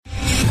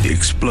The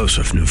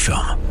explosive new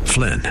film,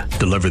 Flynn,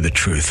 deliver the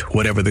truth,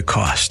 whatever the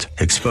cost,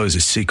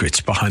 exposes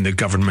secrets behind the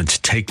government's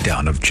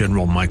takedown of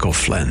General Michael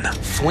Flynn.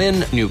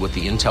 Flynn knew what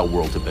the intel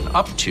world had been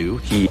up to.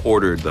 He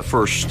ordered the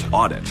first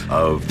audit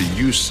of the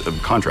use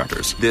of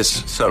contractors.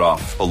 This set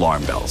off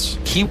alarm bells.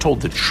 He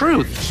told the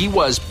truth. He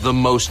was the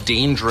most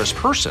dangerous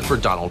person for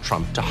Donald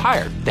Trump to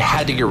hire. They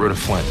had to get rid of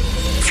Flynn.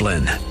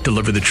 Flynn,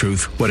 deliver the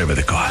truth, whatever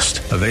the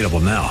cost. Available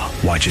now.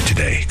 Watch it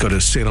today. Go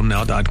to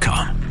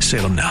salemnow.com.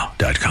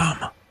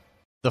 salemnow.com.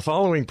 The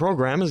following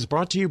program is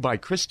brought to you by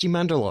Christy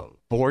Mendelow,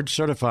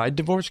 board-certified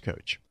divorce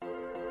coach.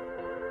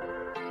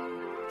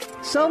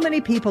 So many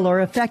people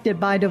are affected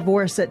by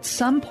divorce at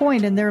some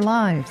point in their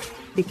lives.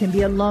 It can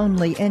be a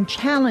lonely and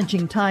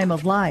challenging time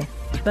of life,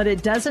 but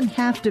it doesn't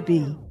have to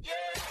be.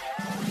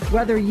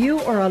 Whether you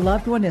or a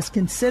loved one is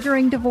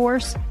considering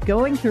divorce,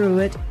 going through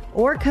it,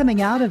 or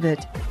coming out of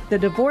it, the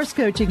Divorce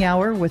Coaching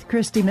Hour with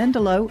Christy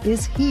Mendelow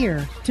is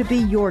here to be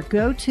your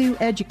go-to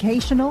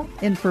educational,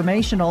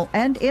 informational,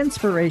 and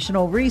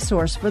inspirational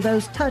resource for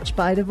those touched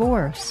by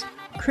divorce.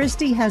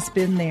 Christy has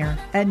been there,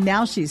 and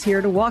now she's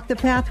here to walk the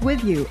path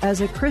with you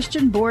as a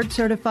Christian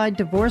board-certified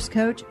divorce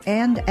coach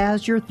and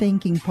as your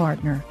thinking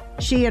partner.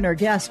 She and her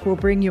guests will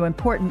bring you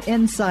important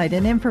insight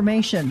and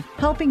information,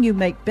 helping you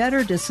make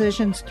better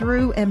decisions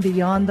through and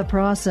beyond the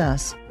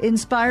process,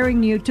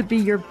 inspiring you to be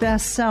your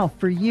best self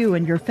for you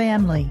and your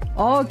family,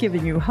 all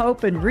giving you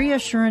hope and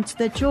reassurance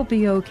that you'll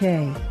be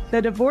okay.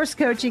 The Divorce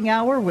Coaching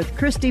Hour with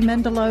Christy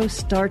Mendelow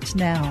starts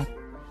now.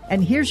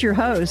 And here's your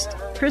host,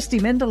 Christy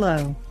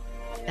Mendelow.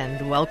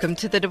 And welcome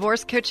to the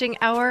Divorce Coaching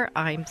Hour.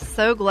 I'm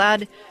so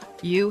glad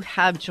you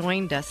have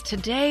joined us.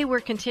 Today, we're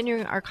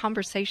continuing our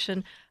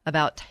conversation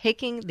about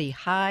taking the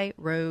high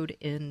road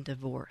in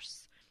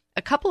divorce.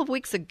 A couple of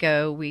weeks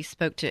ago, we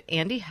spoke to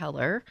Andy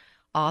Heller,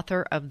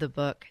 author of the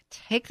book,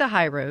 Take the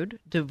High Road,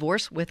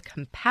 Divorce with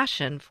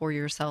Compassion for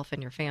Yourself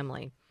and Your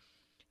Family.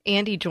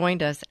 Andy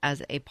joined us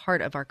as a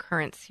part of our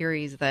current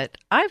series that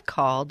I've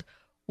called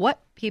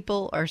What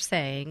People Are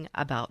Saying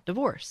About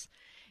Divorce.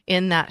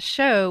 In that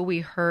show, we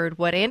heard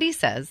what Andy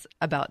says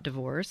about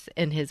divorce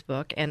in his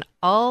book and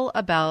all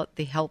about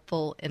the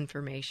helpful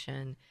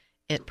information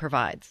it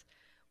provides.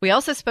 We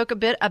also spoke a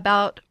bit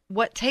about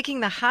what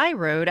taking the high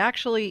road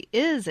actually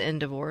is in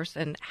divorce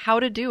and how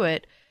to do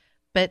it.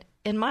 But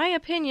in my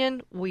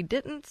opinion, we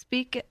didn't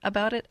speak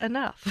about it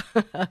enough.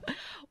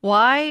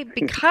 Why?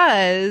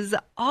 Because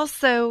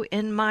also,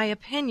 in my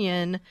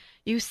opinion,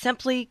 you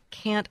simply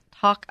can't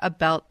talk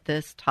about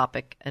this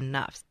topic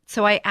enough.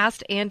 So I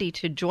asked Andy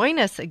to join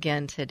us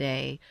again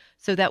today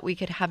so that we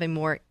could have a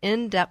more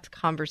in-depth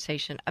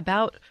conversation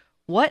about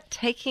what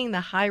taking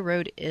the high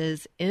road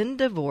is in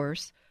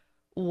divorce,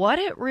 what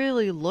it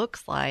really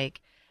looks like,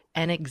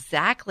 and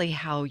exactly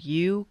how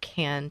you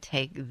can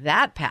take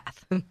that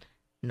path,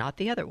 not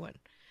the other one.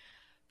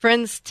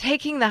 Friends,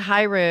 taking the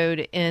high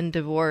road in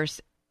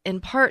divorce in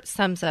part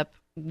sums up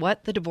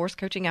what the Divorce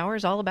Coaching Hour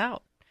is all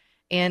about.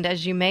 And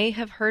as you may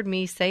have heard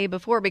me say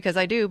before, because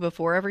I do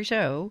before every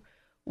show,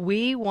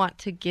 we want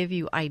to give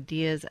you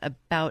ideas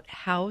about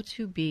how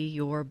to be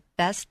your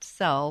best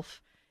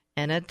self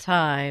in a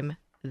time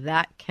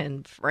that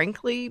can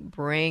frankly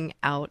bring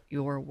out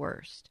your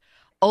worst.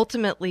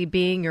 Ultimately,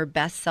 being your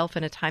best self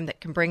in a time that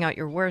can bring out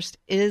your worst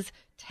is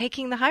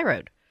taking the high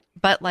road.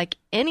 But like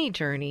any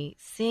journey,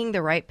 seeing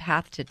the right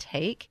path to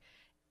take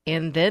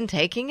and then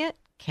taking it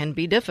can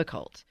be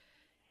difficult.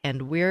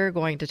 And we're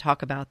going to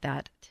talk about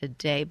that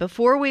today.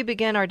 Before we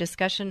begin our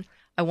discussion,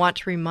 I want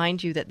to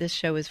remind you that this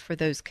show is for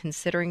those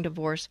considering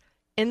divorce,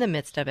 in the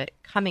midst of it,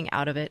 coming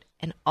out of it,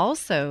 and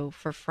also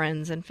for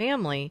friends and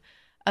family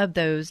of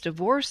those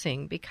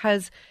divorcing,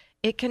 because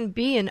it can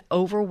be an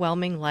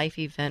overwhelming life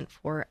event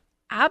for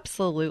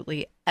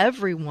absolutely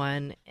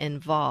everyone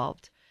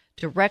involved,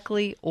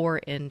 directly or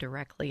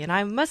indirectly. And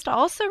I must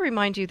also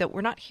remind you that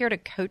we're not here to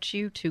coach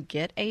you to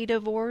get a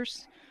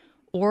divorce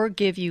or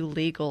give you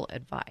legal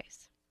advice.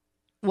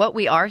 What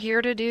we are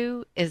here to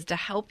do is to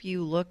help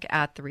you look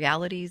at the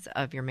realities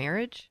of your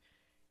marriage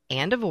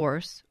and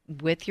divorce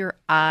with your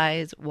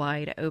eyes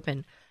wide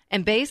open.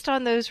 And based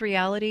on those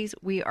realities,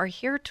 we are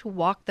here to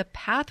walk the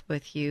path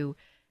with you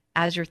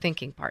as your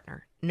thinking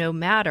partner, no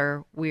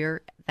matter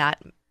where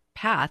that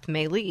path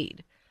may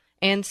lead.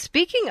 And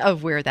speaking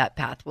of where that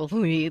path will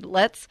lead,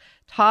 let's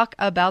talk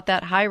about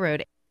that high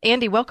road.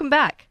 Andy, welcome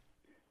back.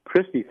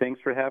 Christy, thanks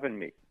for having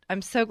me.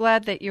 I'm so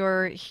glad that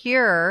you're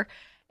here.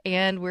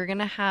 And we're going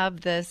to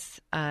have this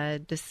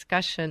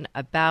discussion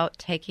about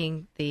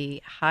taking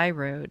the high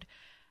road.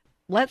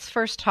 Let's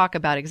first talk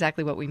about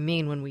exactly what we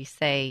mean when we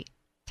say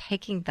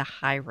taking the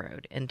high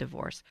road in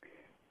divorce.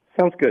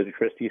 Sounds good,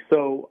 Christy.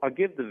 So I'll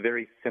give the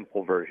very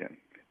simple version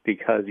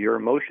because your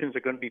emotions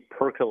are going to be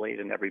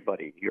percolating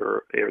everybody.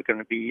 They're going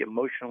to be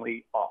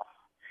emotionally off.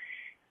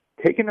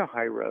 Taking a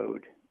high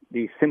road,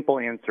 the simple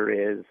answer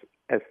is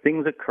as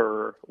things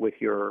occur with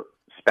your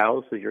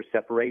spouse as you're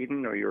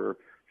separating or your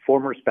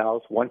former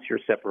spouse, once you're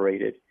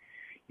separated,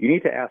 you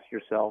need to ask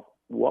yourself,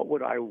 what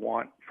would I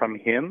want from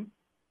him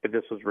if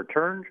this was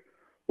returned?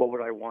 What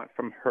would I want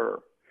from her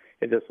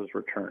if this was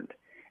returned?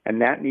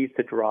 And that needs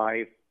to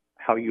drive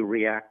how you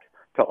react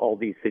to all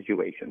these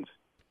situations.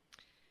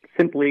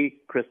 Simply,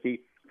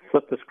 Christy,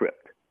 flip the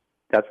script.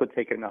 That's what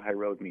taking the high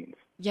road means.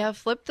 Yeah,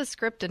 flip the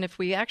script. And if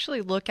we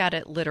actually look at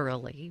it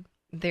literally,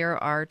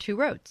 there are two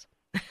roads.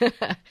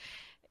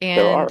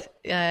 And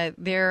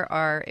there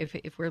are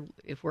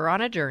if we're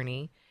on a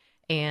journey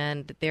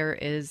and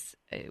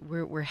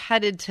we're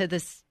headed to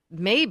this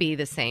maybe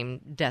the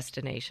same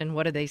destination.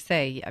 What do they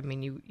say? I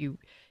mean, you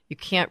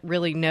can't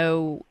really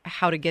know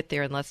how to get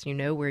there unless you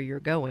know where you're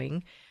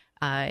going.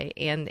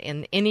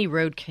 And any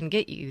road can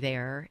get you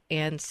there.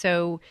 And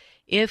so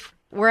if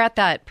we're at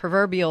that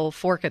proverbial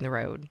fork in the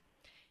road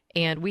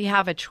and we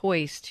have a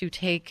choice to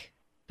take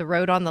the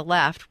road on the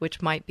left,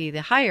 which might be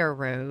the higher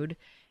road,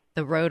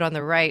 the road on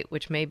the right,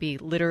 which may be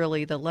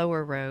literally the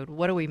lower road,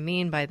 what do we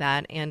mean by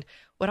that? And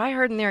what I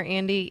heard in there,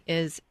 Andy,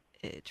 is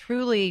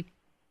truly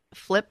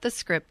flip the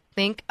script,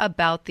 think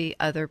about the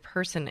other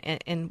person.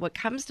 And what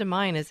comes to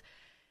mind is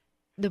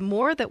the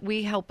more that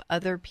we help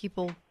other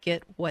people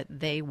get what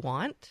they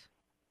want,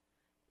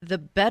 the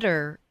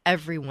better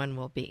everyone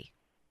will be.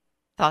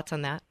 Thoughts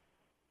on that?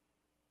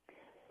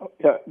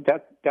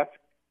 That's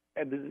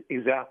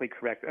exactly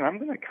correct. And I'm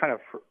going to kind of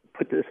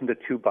put this into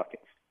two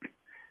buckets.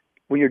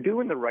 When you're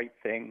doing the right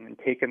thing and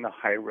taking the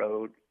high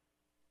road,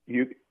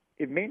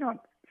 it may not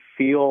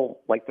feel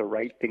like the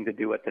right thing to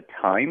do at the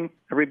time,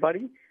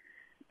 everybody.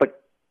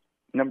 But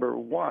number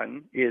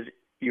one is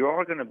you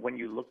are going to, when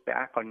you look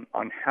back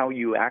on how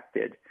you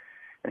acted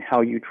and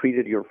how you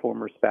treated your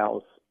former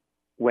spouse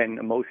when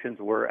emotions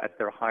were at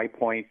their high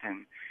point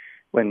and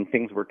when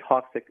things were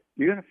toxic,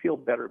 you're going to feel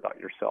better about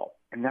yourself.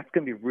 And that's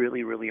going to be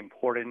really, really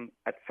important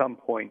at some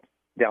point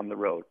down the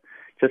road.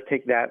 Just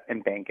take that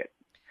and bank it.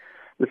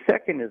 The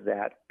second is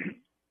that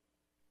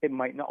it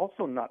might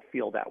also not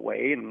feel that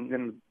way, and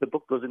then the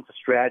book goes into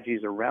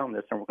strategies around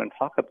this, and we're going to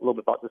talk a little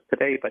bit about this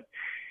today, but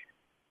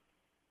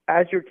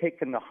as you're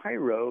taking the high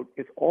road,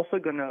 it's also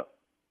going to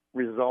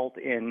result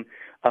in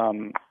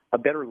a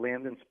better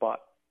landing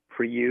spot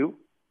for you,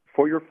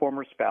 for your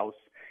former spouse,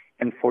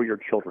 and for your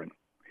children,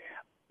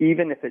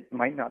 even if it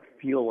might not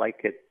feel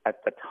like it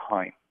at the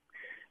time.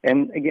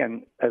 And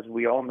again, as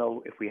we all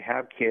know, if we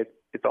have kids,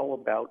 it's all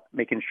about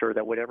making sure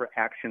that whatever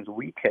actions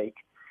we take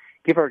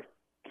give our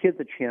kids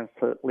a chance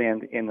to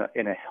land in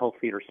a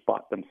healthier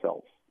spot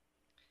themselves.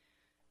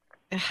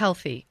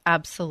 Healthy,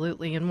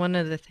 absolutely. And one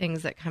of the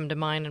things that come to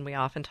mind, and we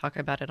often talk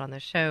about it on the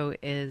show,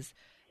 is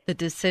the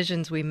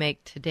decisions we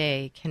make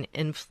today can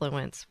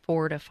influence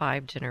 4 to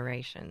 5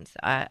 generations.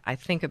 I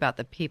think about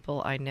the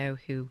people I know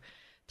who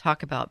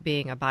talk about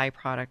being a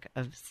byproduct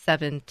of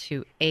 7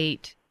 to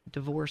 8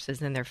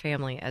 divorces in their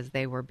family as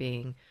they were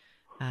being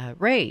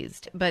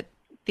raised. But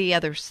the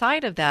other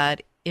side of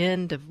that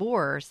in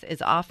divorce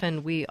is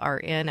often we are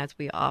in, as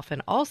we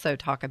often also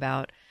talk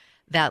about,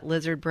 that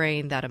lizard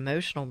brain, that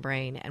emotional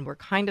brain, and we're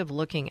kind of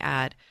looking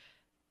at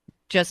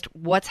just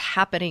what's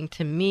happening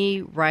to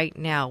me right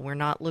now. We're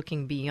not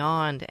looking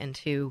beyond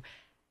into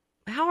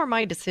how are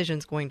my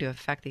decisions going to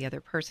affect the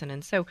other person.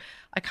 And so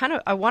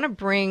I want to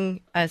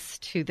bring us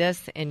to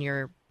this in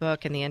your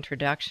book in the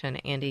introduction,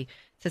 Andy.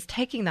 It says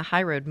taking the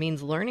high road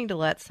means learning to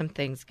let some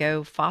things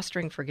go,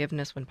 fostering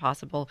forgiveness when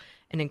possible,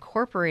 and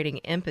incorporating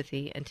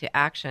empathy into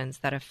actions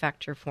that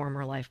affect your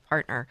former life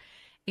partner.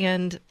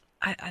 And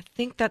I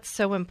think that's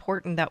so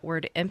important. That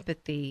word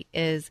empathy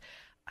is,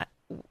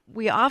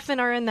 we often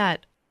are in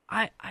that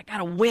I got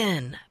to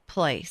win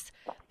place.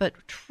 But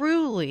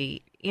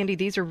truly, Andy,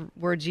 these are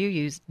words you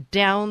use,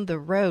 down the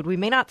road. We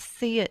may not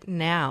see it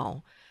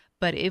now,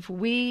 but if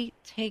we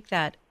take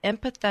that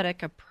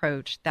empathetic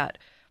approach, that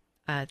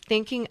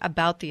thinking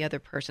about the other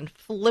person,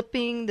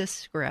 flipping the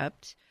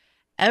script,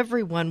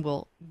 everyone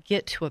will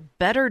get to a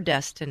better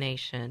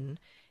destination.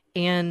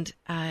 And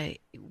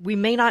we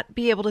may not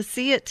be able to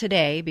see it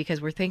today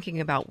because we're thinking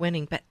about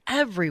winning, but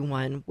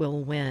everyone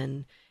will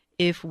win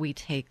if we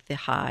take the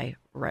high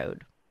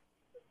road.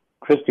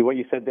 Christy, what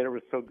you said there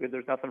was so good,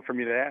 there's nothing for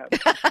me to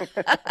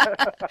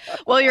add.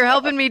 Well, you're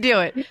helping me do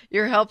it.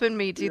 You're helping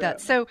me do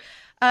that. So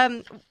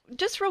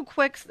just real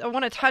quick, I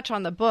want to touch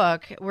on the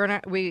book.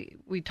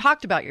 We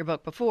talked about your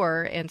book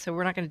before, and so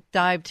we're not going to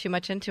dive too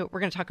much into it.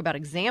 We're going to talk about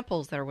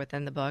examples that are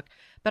within the book.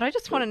 But I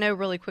just want to know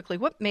really quickly,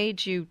 what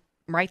made you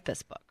write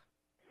this book?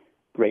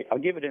 Great. I'll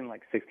give it in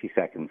like 60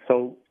 seconds.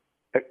 So,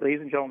 ladies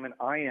and gentlemen,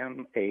 I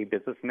am a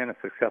businessman, a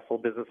successful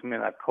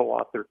businessman. I've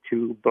co-authored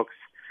 2 books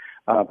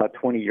about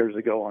 20 years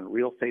ago on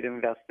real estate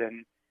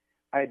investing.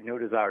 I had no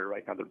desire to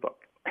write another book.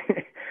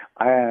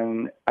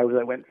 I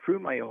went through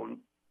my own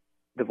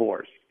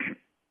divorce.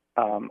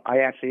 I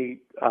actually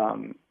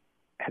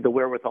had the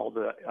wherewithal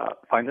to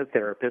find a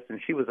therapist,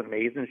 and she was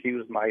amazing. She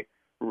was my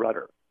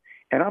rudder.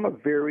 And I'm a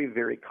very,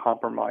 very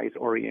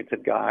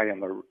compromise-oriented guy.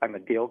 I'm a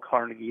Dale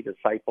Carnegie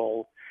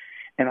disciple.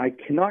 And I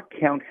cannot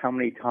count how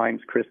many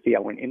times, Christy, I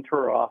went into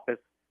her office,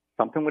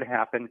 something would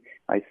happen,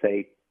 I'd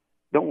say,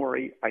 don't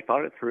worry, I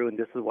thought it through, and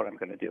this is what I'm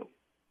going to do.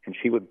 And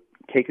she would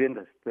take it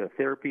into the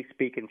therapy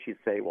speak, and she'd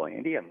say, well,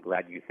 Andy, I'm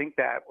glad you think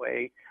that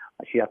way.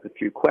 She asked a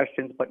few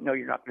questions, but no,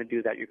 you're not going to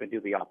do that. You're going to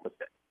do the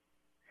opposite.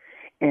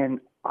 And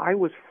I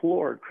was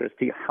floored,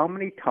 Christy, how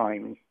many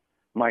times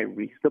my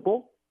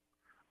reasonable,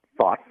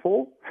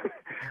 thoughtful,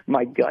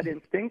 my gut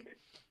instinct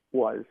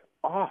was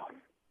off.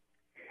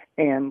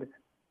 And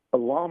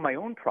along my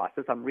own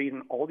process, I'm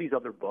reading all these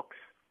other books,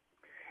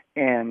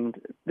 and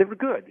they were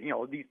good.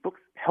 These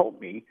books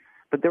helped me,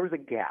 but there was a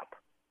gap.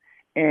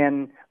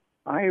 And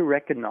I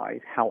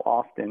recognized how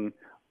often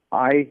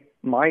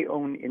my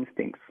own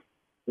instincts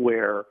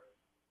were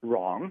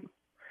wrong,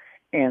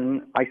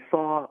 and I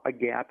saw a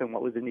gap in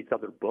what was in these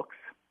other books.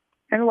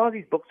 And a lot of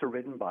these books are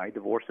written by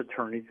divorce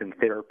attorneys and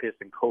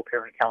therapists and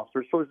co-parent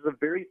counselors, so it's a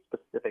very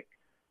specific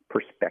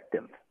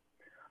perspective.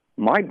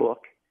 My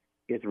book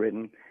is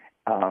written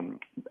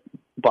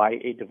by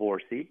a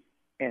divorcee,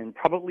 and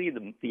probably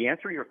the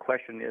answer to your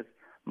question is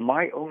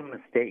my own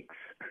mistakes.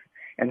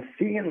 And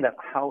seeing that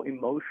how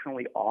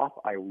emotionally off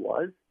I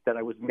was, that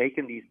I was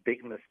making these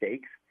big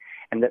mistakes,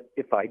 and that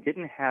if I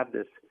didn't have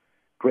this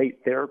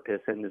great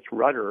therapist and this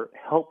rudder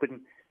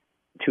helping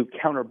to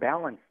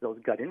counterbalance those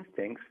gut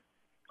instincts,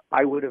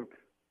 I would have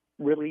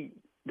really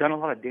done a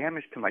lot of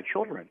damage to my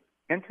children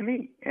and to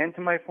me and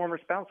to my former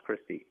spouse,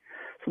 Christy.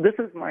 So this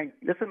is my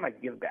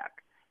give back,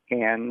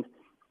 and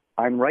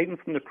I'm writing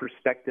from the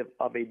perspective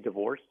of a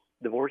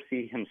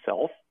divorcee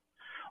himself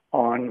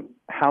on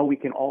how we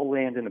can all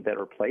land in a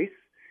better place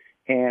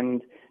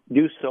and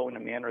do so in a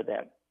manner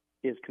that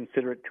is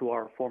considerate to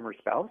our former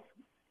spouse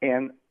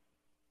and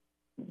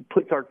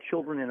puts our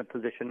children in a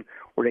position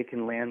where they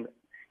can land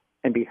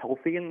and be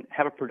healthy and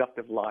have a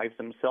productive lives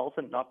themselves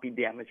and not be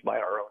damaged by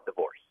our own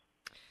divorce.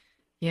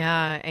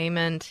 Yeah,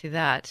 amen to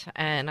that.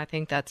 And I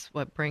think that's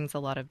what brings a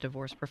lot of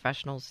divorce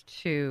professionals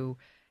to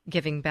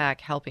giving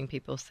back, helping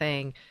people,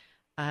 saying,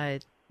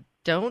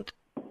 don't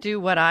do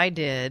what I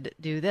did,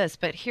 do this.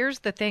 But here's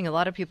the thing. A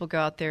lot of people go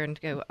out there and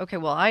go, okay,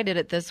 well, I did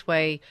it this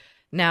way.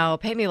 Now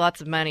pay me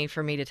lots of money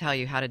for me to tell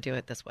you how to do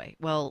it this way.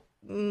 Well,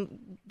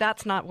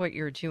 that's not what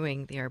you're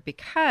doing there,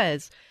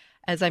 because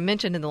as I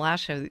mentioned in the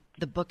last show,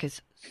 the book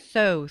is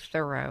so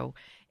thorough.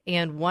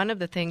 And one of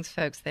the things,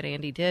 folks, that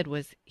Andy did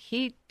was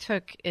he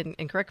took,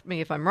 and correct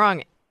me if I'm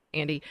wrong,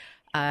 Andy,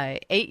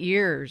 8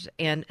 years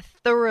and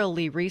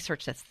thoroughly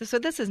researched this. So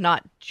this is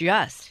not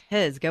just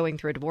his going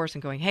through a divorce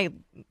and going, hey,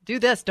 do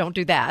this, don't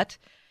do that.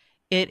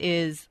 It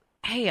is,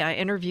 hey, I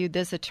interviewed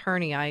this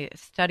attorney, I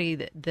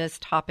studied this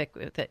topic,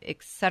 et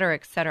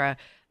cetera,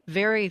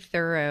 very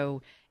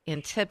thorough,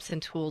 and tips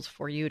and tools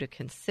for you to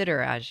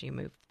consider as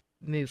you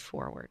move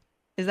forward.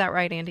 Is that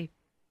right, Andy?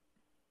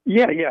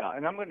 Yeah.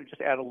 And I'm going to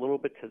just add a little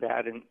bit to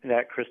that,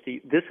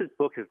 Christy. This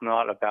book is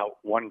not about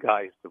one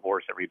guy's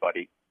divorce,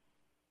 everybody.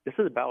 This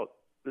is about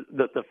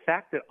the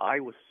fact that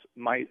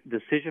my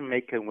decision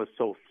making was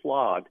so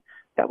flawed.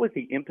 That was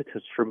the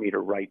impetus for me to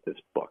write this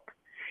book.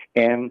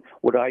 And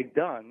what I'd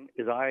done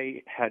is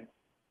I had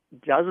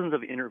dozens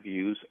of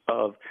interviews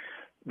of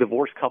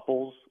divorced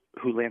couples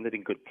who landed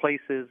in good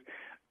places,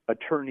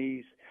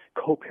 attorneys,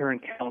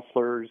 co-parent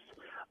counselors,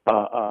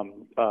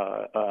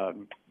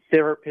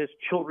 therapists,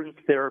 children's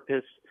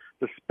therapists,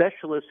 the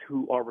specialists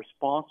who are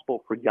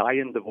responsible for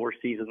guiding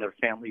divorcees and their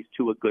families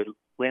to a good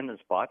landing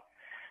spot.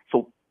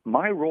 So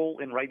my role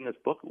in writing this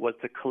book was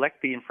to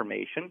collect the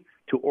information,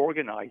 to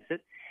organize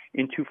it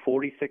into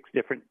 46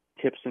 different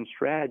tips and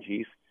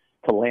strategies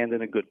to land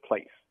in a good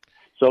place.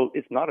 So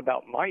it's not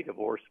about my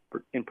divorce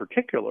in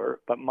particular,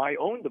 but my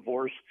own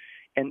divorce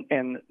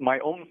and my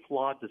own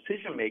flawed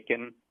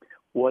decision-making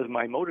was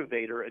my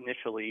motivator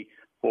initially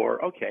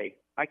for, okay,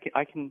 I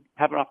can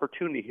have an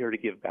opportunity here to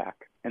give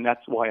back. And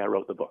that's why I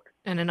wrote the book.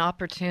 And an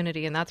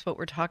opportunity, and that's what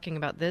we're talking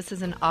about. This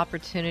is an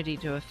opportunity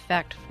to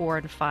affect 4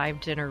 and 5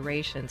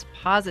 generations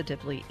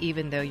positively,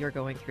 even though you're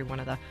going through one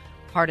of the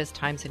hardest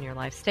times in your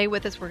life. Stay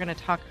with us. We're going to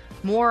talk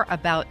more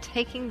about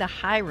taking the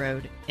high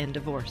road in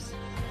divorce.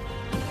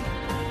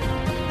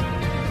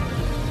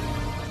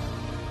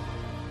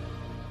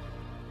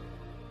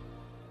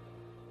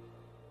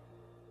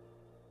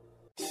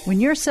 When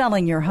you're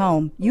selling your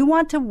home, you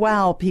want to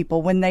wow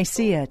people when they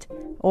see it.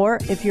 Or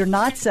if you're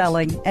not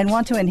selling and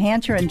want to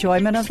enhance your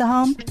enjoyment of the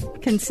home,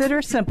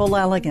 consider Simple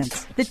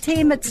Elegance. The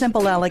team at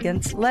Simple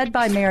Elegance, led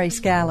by Mary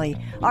Scally,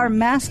 are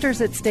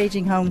masters at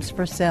staging homes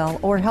for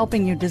sale or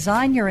helping you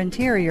design your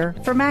interior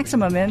for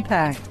maximum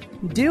impact.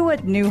 Do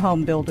what new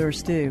home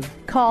builders do.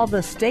 Call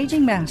the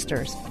Staging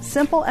Masters,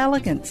 Simple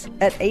Elegance,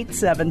 at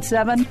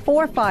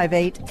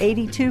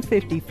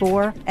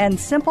 877-458-8254 and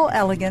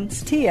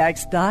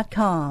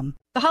SimpleEleganceTX.com.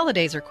 The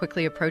holidays are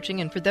quickly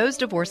approaching, and for those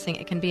divorcing,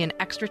 it can be an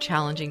extra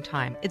challenging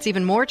time. It's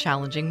even more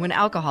challenging when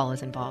alcohol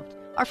is involved.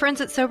 Our friends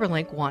at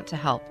SoberLink want to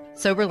help.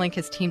 SoberLink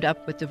has teamed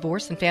up with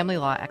divorce and family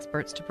law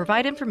experts to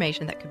provide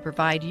information that could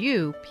provide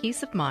you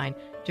peace of mind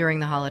during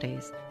the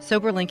holidays.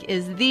 SoberLink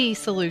is the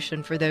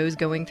solution for those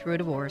going through a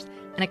divorce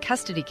and a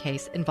custody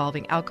case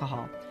involving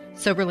alcohol.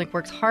 SoberLink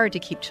works hard to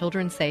keep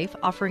children safe,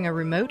 offering a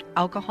remote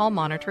alcohol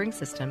monitoring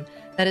system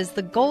that is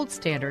the gold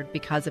standard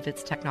because of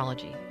its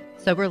technology.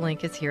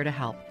 SoberLink is here to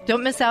help.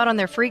 Don't miss out on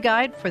their free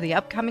guide for the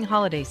upcoming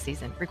holiday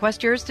season.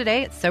 Request yours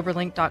today at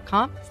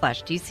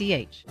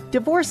SoberLink.com/DCH.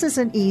 Divorce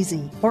isn't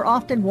easy or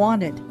often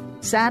wanted.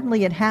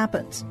 Sadly, it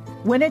happens.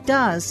 When it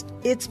does,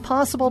 it's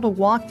possible to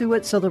walk through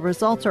it so the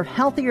results are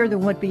healthier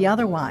than would be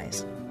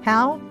otherwise.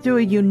 How? Through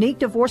a unique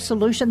divorce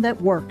solution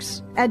that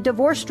works. At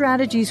Divorce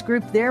Strategies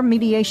Group, their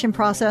mediation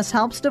process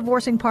helps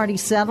divorcing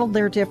parties settle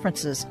their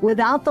differences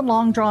without the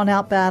long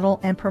drawn-out battle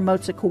and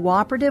promotes a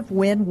cooperative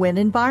win-win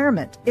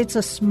environment. It's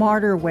a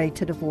smarter way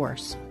to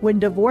divorce. When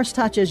divorce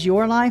touches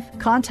your life,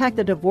 contact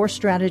the Divorce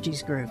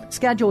Strategies Group.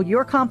 Schedule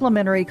your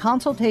complimentary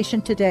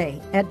consultation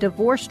today at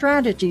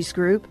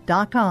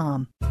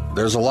divorcestrategiesgroup.com.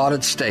 There's a lot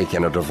at stake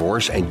in a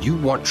divorce, and you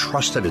want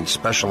trusted and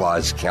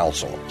specialized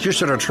counsel.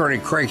 Houston attorney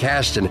Craig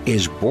Haston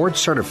is board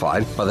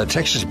certified by the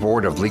Texas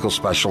Board of Legal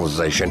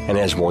Specialization and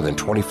has more than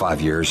 25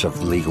 years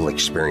of legal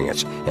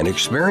experience. And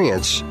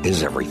experience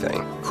is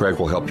everything. Craig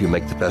will help you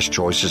make the best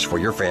choices for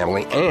your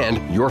family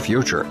and your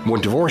future. When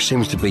divorce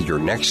seems to be your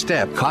next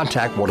step,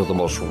 contact one of the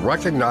most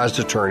recognized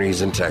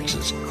attorneys in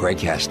Texas, Craig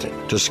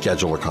Haston. To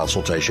schedule a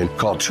consultation,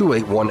 call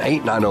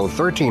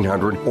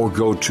 281-890-1300 or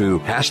go to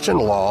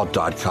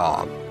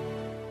hastonlaw.com.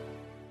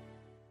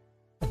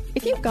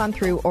 If you've gone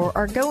through or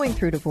are going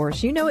through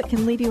divorce, you know it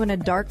can leave you in a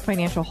dark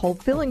financial hole,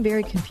 feeling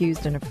very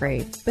confused and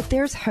afraid. But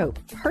there's hope.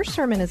 Hirsch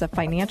Sherman is a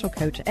financial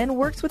coach and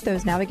works with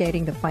those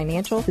navigating the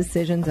financial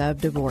decisions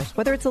of divorce.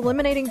 Whether it's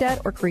eliminating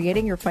debt or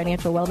creating your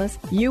financial wellness,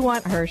 you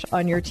want Hirsch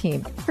on your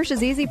team.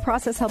 Hirsch's easy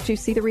process helps you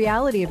see the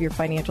reality of your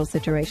financial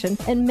situation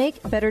and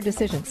make better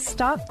decisions.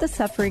 Stop the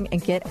suffering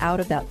and get out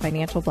of that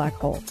financial black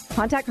hole.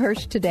 Contact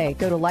Hirsch today.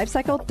 Go to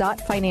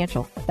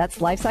lifecycle.financial. That's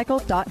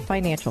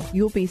lifecycle.financial.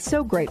 You'll be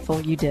so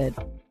grateful you did.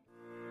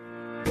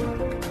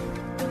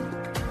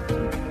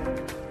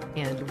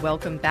 And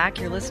welcome back.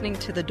 You're listening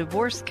to the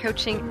Divorce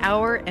Coaching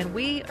Hour, and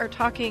we are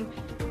talking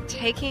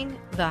taking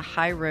the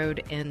high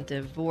road in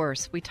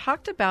divorce. We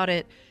talked about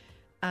it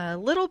a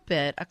little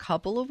bit a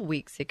couple of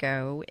weeks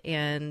ago,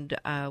 and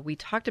we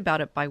talked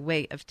about it by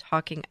way of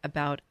talking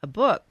about a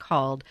book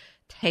called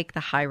Take the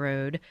High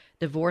Road,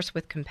 Divorce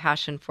with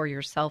Compassion for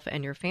Yourself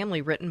and Your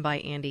Family, written by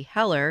Andy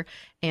Heller.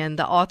 And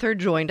the author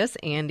joined us,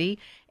 Andy,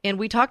 and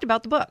we talked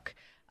about the book.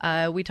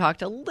 We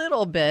talked a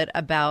little bit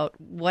about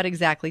what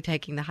exactly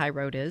Taking the High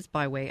Road is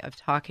by way of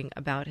talking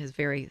about his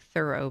very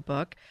thorough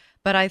book.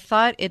 But I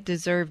thought it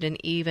deserved an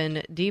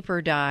even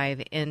deeper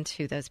dive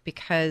into this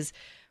because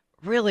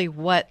really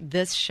what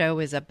this show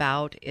is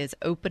about is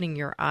opening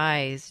your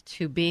eyes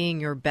to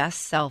being your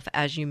best self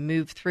as you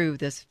move through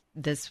this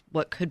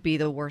what could be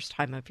the worst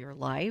time of your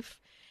life.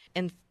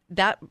 And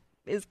that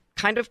is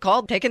kind of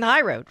called taking the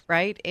high road,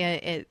 right?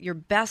 And your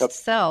best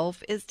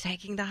self is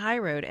taking the high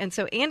road. And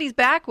so Andy's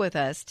back with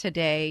us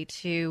today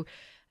to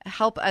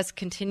help us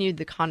continue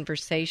the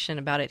conversation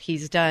about it.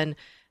 He's done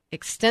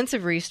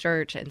extensive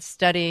research and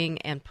studying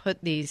and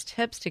put these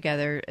tips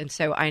together. And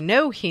so I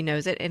know he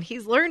knows it, and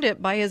he's learned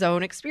it by his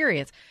own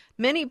experience.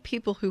 Many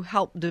people who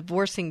help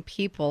divorcing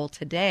people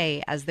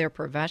today as their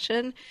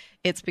profession,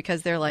 it's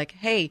because they're like,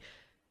 hey,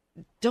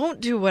 don't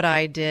do what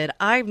I did.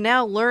 I've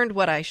now learned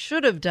what I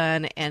should have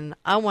done, and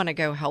I want to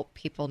go help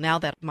people now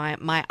that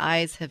my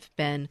eyes have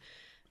been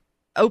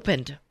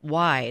opened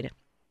wide.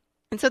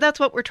 And so that's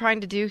what we're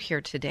trying to do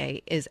here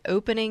today, is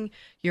opening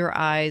your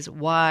eyes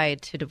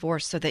wide to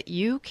divorce so that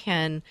you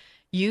can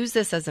use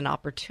this as an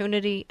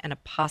opportunity and a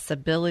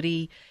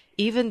possibility,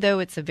 even though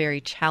it's a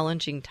very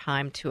challenging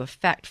time, to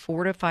affect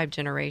 4 to 5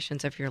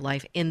 generations of your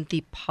life in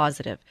the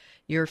positive,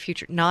 your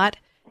future, not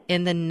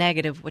in the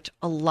negative, which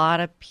a lot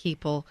of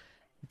people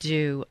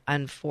do,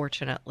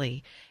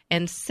 unfortunately.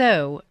 And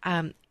so,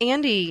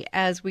 Andy,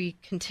 as we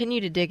continue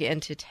to dig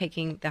into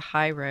taking the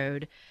high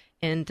road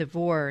in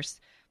divorce,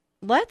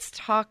 let's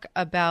talk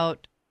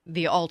about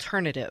the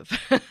alternative.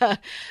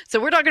 So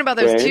we're talking about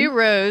those two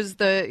roads.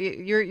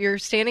 You're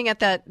standing at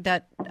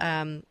that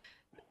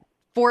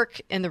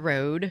fork in the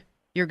road.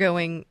 You're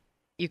going.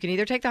 You can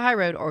either take the high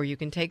road or you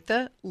can take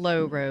the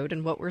low road.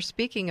 And what we're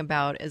speaking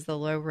about is the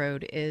low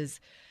road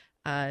is.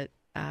 Well,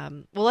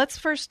 let's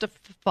first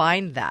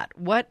define that.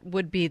 What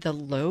would be the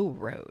low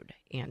road,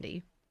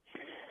 Andy?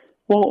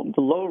 Well,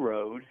 the low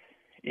road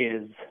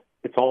is,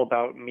 it's all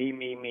about me,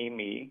 me, me,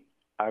 me.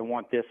 I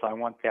want this, I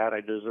want that, I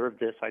deserve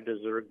this,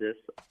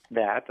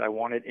 that, I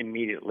want it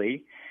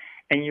immediately.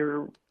 And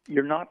you're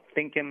not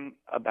thinking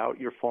about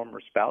your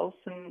former spouse,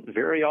 and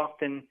very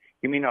often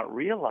you may not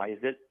realize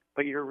it,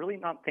 but you're really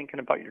not thinking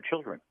about your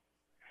children.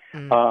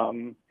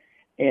 Mm.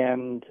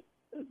 And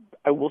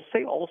I will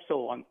say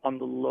also on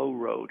the low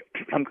road,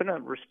 I'm going to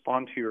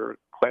respond to your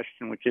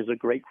question, which is a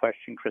great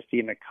question, Christy,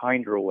 in a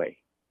kinder way,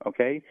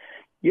 okay?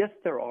 Yes,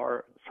 there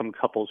are some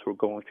couples who are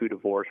going through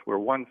divorce where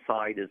one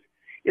side is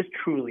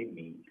truly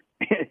mean,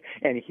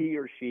 and he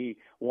or she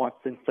wants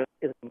to inflict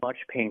as much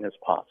pain as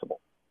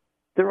possible.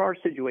 There are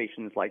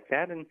situations like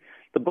that, and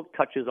the book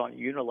touches on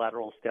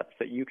unilateral steps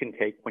that you can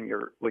take when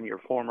your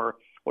former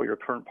or your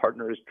current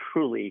partner is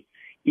truly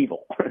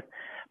evil.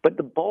 But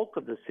the bulk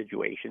of the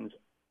situations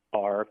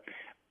are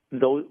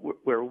those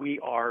where we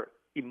are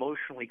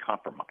emotionally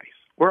compromised.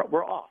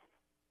 We're off,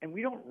 and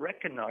we don't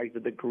recognize the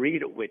degree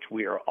to which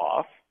we are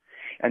off,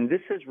 and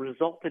this has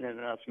resulted in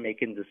us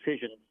making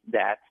decisions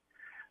that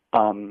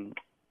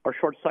are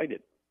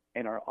short-sighted.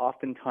 and are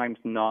oftentimes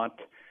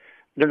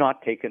they're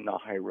not taking the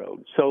high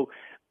road. So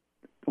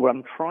what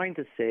I'm trying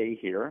to say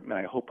here, and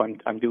I hope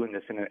I'm doing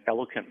this in an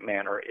eloquent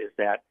manner, is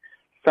that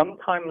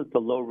sometimes the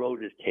low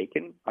road is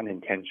taken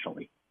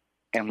unintentionally,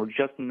 and we're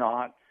just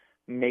not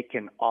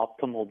making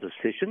optimal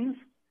decisions,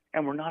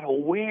 and we're not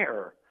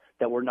aware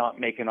that we're not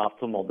making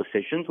optimal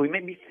decisions. We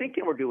may be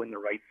thinking we're doing the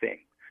right thing.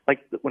 Like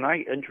when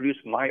I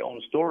introduced my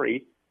own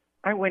story,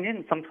 I went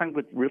in sometimes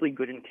with really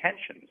good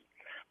intentions,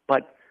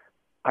 but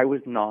I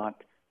was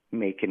not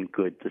making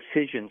good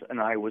decisions, and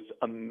I was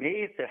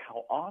amazed at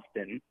how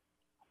often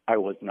I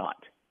was not.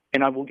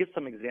 And I will give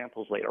some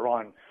examples later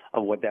on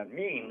of what that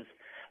means.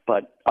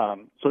 But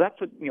so that's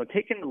what,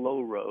 taking the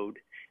low road,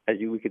 as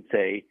we could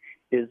say,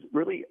 is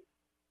really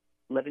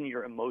letting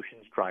your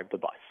emotions drive the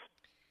bus.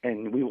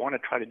 And we want to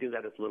try to do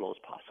that as little as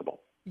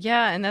possible.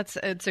 Yeah, and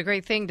it's a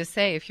great thing to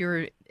say if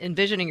you're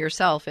envisioning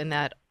yourself in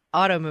that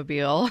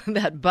automobile,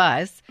 that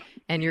bus,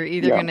 and you're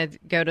either going to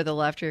go to the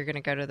left or you're going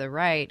to go to the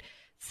right.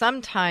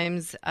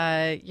 Sometimes,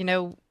 a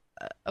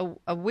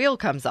wheel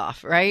comes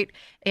off, right?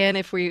 And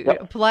if we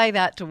apply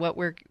that to what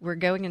we're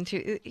going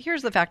into,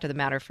 here's the fact of the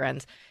matter,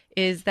 friends,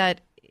 is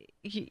that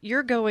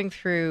you're going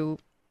through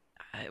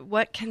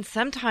what can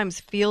sometimes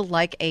feel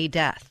like a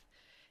death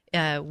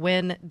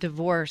when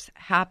divorce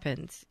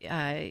happens.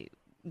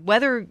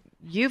 Whether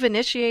you've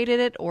initiated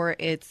it or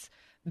it's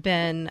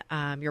been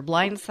you're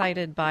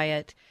blindsided by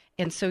it,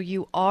 and so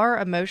you are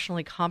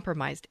emotionally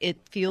compromised.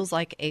 It feels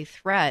like a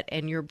threat,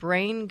 and your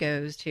brain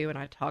goes to, and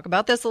I talk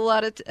about this a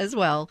lot as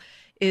well,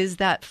 is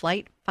that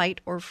flight,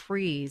 fight, or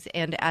freeze.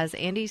 And as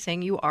Andy's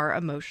saying, you are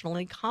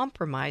emotionally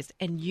compromised,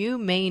 and you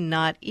may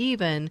not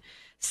even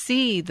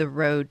see the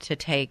road to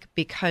take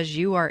because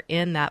you are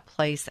in that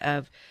place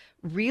of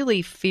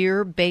really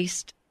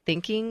fear-based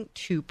thinking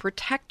to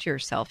protect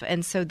yourself.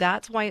 And so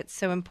that's why it's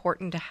so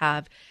important to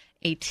have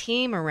a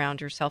team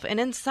around yourself.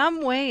 And in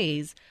some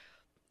ways,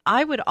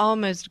 I would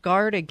almost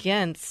guard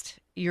against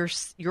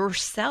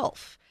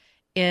yourself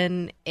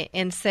and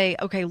say,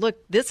 okay, look,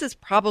 this is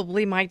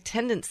probably my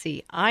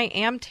tendency. I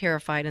am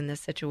terrified in this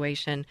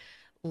situation.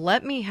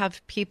 Let me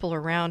have people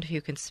around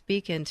who can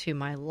speak into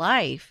my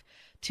life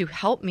to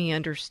help me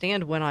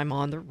understand when I'm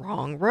on the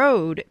wrong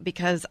road,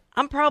 because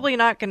I'm probably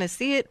not going to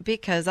see it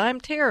because I'm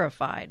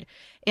terrified.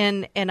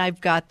 And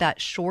I've got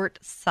that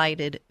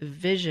short-sighted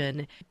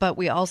vision, but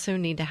we also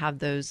need to have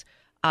those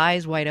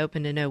eyes wide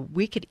open to know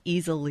we could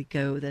easily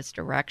go this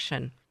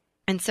direction.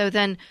 And so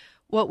then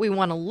what we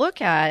want to look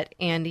at,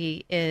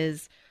 Andy,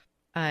 is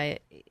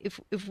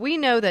if we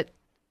know that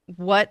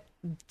what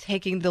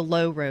taking the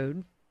low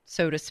road,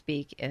 so to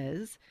speak,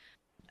 is,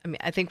 I mean,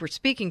 I think we're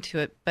speaking to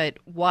it, but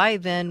why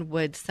then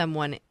would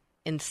someone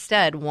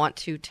instead want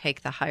to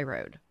take the high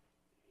road?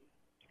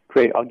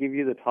 Great. I'll give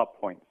you the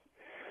top points.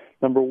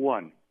 Number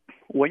one,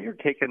 when you're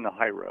taking the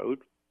high road,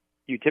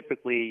 you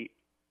typically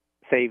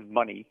save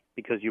money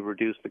because you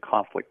reduce the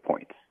conflict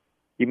points.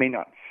 You may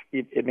not,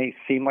 it may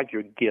seem like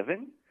you're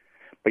giving,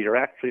 but you're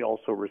actually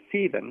also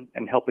receiving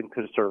and helping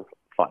conserve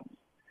funds.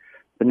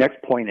 The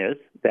next point is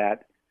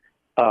that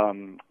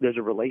there's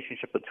a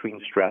relationship between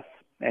stress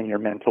and your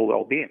mental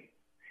well-being.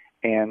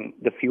 And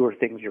the fewer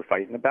things you're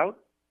fighting about,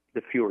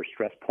 the fewer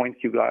stress points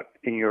you got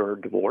in your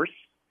divorce,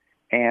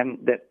 and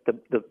that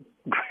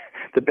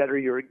the better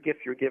your gift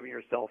you're giving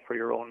yourself for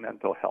your own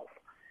mental health.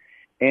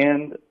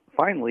 And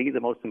finally, the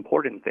most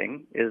important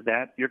thing is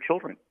that your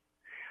children.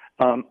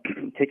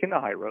 Taking the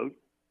high road,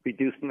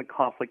 reducing the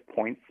conflict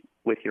points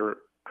with your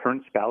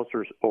current spouse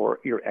or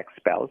your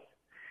ex-spouse,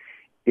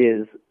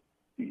 is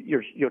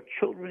your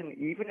children,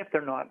 even if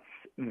they're not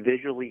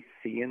visually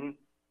seeing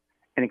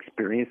and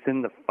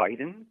experiencing the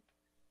fighting,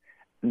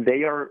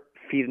 they are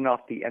feeding off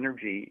the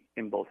energy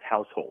in both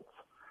households.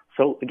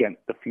 So again,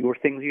 the fewer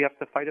things you have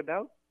to fight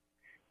about,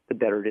 the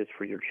better it is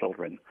for your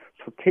children.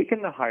 So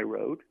taking the high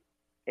road,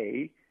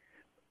 A,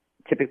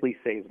 typically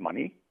saves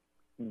money,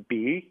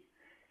 B,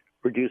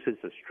 reduces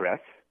the stress,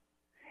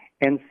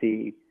 and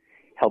C,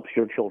 helps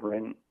your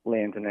children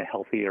land in a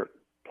healthier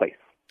place.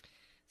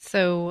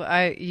 So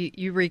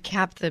you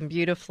recapped them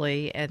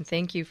beautifully, and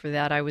thank you for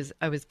that. I was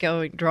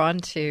drawn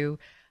to.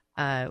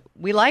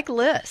 We like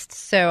lists,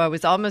 so I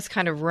was almost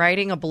kind of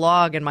writing a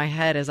blog in my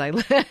head as I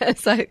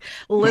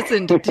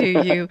listened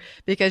to you,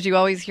 because you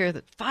always hear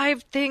that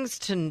 5 things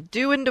to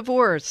do in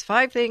divorce,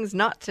 5 things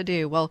not to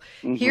do. Well,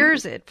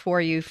 here's it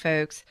for you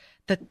folks: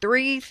 the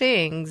 3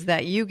 things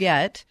that you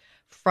get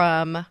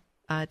from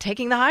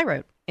taking the high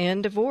road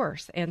in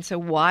divorce. And so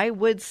why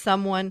would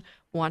someone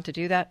want to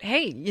do that?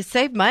 Hey, you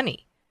save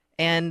money,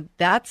 and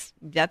that's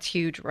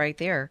huge right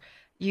there.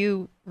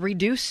 You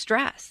reduce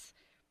stress,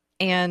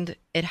 and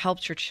it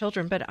helps your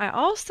children. But I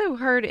also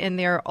heard in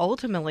there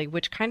ultimately,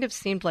 which kind of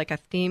seemed like a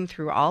theme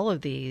through all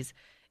of these,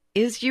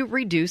 is you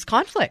reduce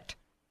conflict.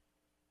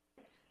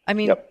 I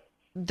mean,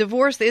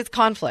 Divorce is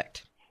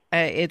conflict.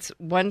 It's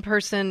one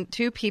person,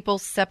 2 people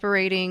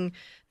separating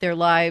their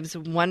lives,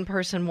 one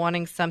person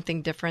wanting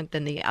something different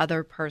than the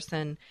other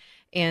person.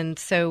 And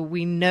so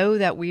we know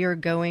that we are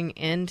going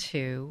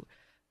into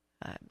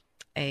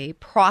a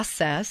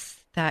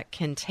process that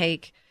can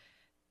take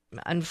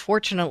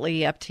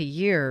unfortunately up to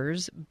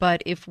years.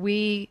 But if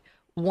we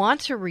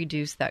want to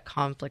reduce that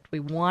conflict, we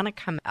want to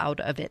come out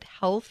of it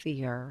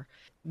healthier,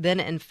 then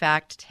in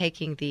fact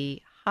taking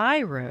the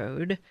high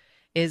road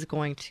is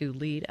going to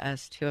lead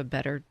us to a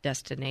better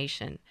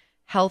destination,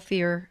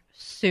 healthier,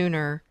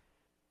 sooner,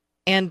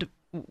 and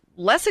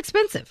less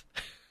expensive.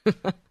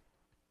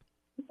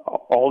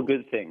 All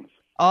good things.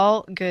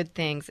 All good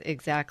things,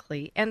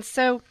 exactly. And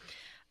so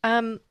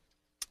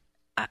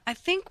I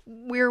think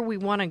where we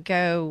want to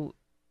go,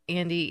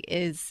 Andy,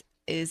 is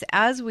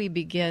as we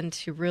begin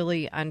to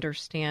really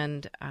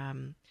understand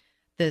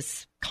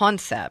this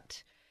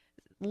concept,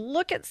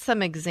 look at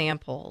some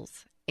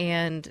examples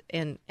and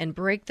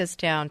break this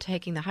down,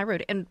 taking the high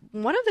road. And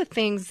one of the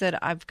things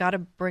that I've got to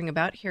bring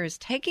about here is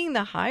taking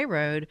the high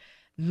road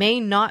may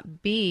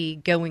not be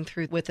going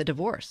through with a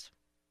divorce.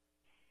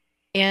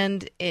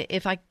 And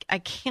if I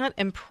can't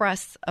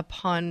impress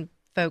upon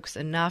folks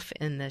enough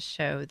in this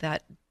show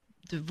that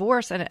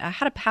divorce, and I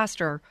had a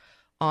pastor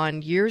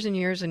on years and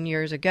years and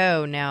years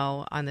ago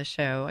now on the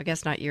show. I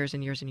guess not years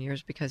and years and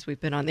years because we've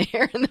been on the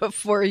air in the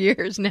 4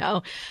 years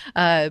now,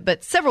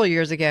 but several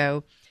years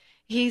ago,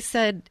 he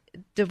said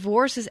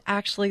divorce is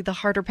actually the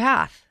harder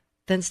path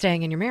than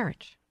staying in your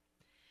marriage.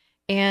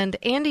 And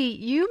Andy,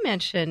 you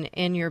mention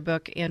in your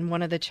book in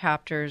one of the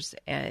chapters,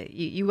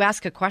 you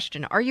ask a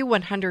question, are you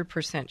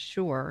 100%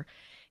 sure?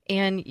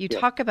 And you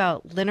talk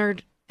about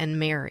Leonard and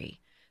Mary.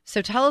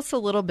 So tell us a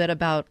little bit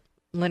about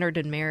Leonard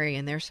and Mary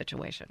and their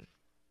situation.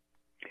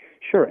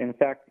 Sure. In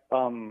fact,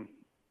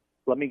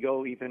 let me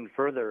go even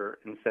further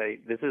and say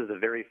this is the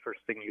very first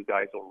thing you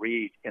guys will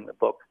read in the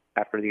book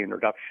after the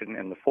introduction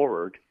and the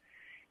foreword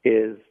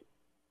is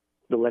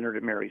the Leonard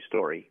and Mary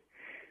story.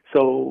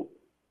 So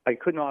I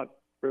could not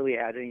really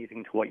add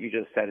anything to what you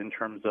just said in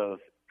terms of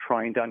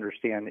trying to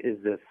understand, is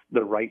this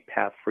the right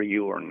path for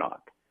you or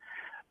not?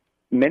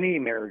 Many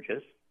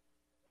marriages,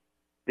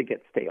 they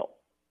get stale.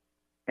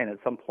 And at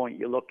some point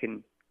you look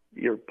and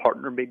your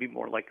partner may be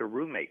more like a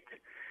roommate.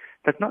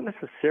 That's not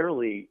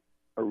necessarily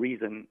a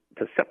reason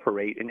to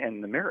separate and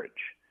end the marriage.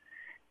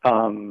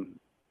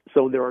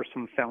 So there are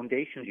some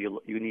foundations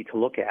you need to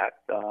look at.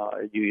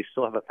 Do you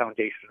still have a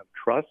foundation of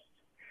trust?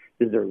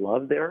 Is there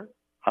love there?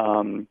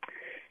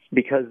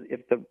 Because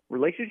if the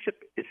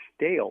relationship is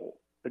stale,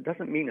 it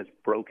doesn't mean it's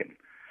broken.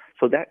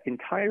 So that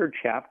entire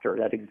chapter,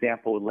 that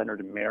example with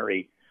Leonard and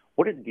Mary,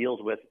 what it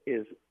deals with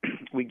is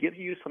we give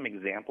you some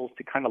examples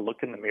to kind of look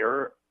in the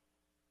mirror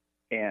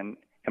and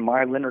am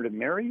I Leonard and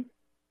Mary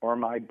or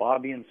am I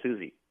Bobby and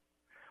Susie?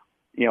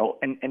 You know,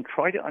 and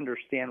try to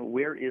understand,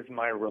 where is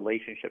my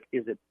relationship?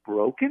 Is it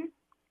broken?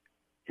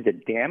 Is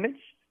it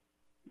damaged?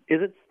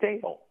 Is it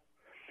stale?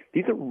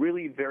 These are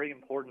really very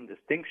important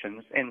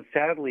distinctions. And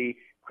sadly,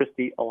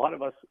 Christy, a lot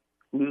of us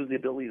lose the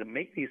ability to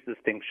make these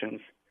distinctions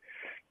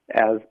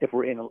as if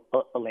we're in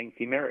a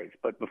lengthy marriage.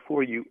 But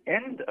before you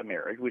end a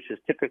marriage, which is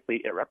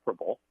typically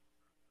irreparable,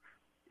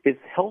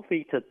 it's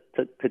healthy to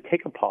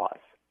take a pause.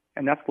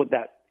 And that's what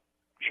that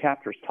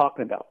chapter is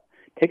talking about.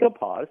 Take a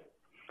pause.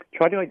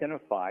 Try to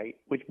identify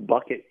which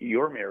bucket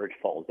your marriage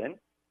falls in.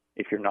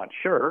 If you're not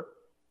sure,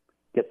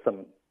 get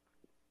some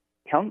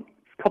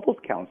couples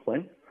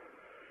counseling.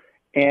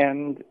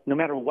 And no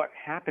matter what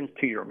happens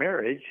to your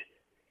marriage,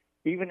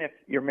 even if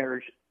your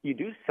marriage, you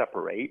do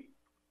separate,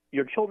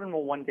 your children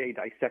will one day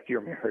dissect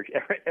your marriage.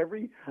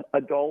 Every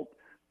adult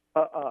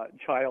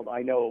child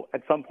I know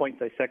at some point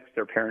dissects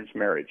their parents'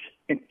 marriage.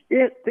 And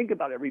think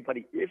about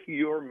everybody, if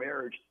your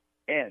marriage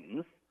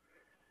ends,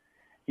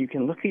 you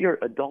can look at your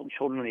adult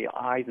children in the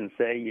eyes and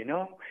say, you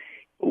know,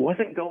 it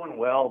wasn't going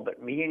well,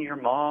 but me and your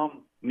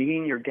mom, me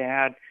and your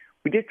dad,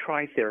 we did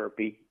try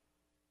therapy,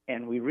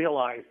 and we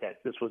realized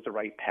that this was the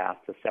right path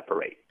to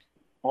separate.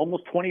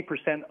 Almost 20%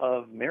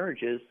 of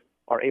marriages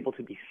are able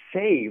to be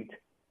saved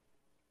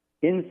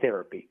in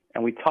therapy,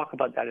 and we talk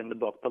about that in the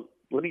book. But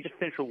let me just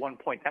finish with one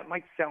point. That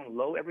might sound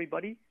low,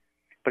 everybody,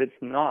 but it's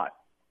not,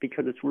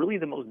 because it's really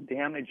the most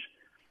damaged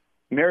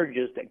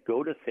marriages that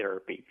go to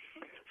therapy.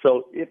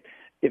 So if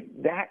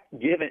that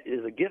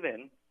is a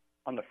given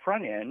on the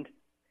front end,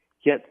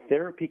 yet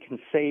therapy can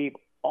save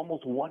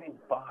almost 1 in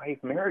 5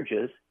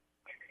 marriages,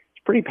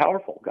 it's pretty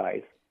powerful,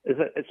 guys.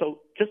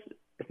 So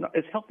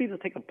it's healthy to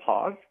take a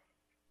pause,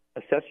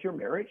 assess your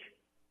marriage,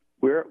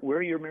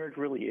 where your marriage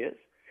really is,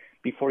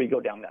 before you go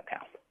down that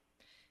path.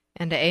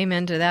 And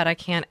amen to that. I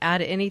can't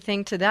add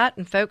anything to that.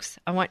 And folks,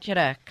 I want you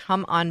to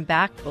come on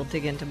back. We'll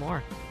dig into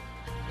more.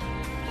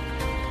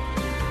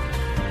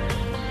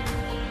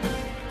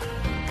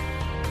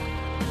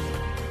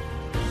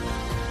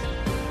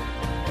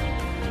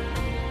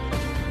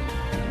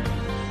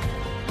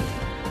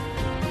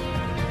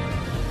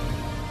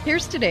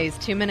 Here's today's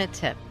 2-minute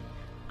tip.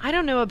 I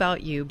don't know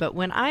about you, but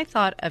when I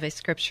thought of a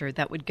scripture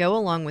that would go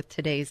along with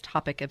today's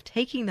topic of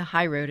taking the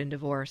high road in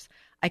divorce,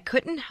 I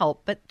couldn't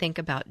help but think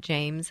about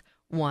James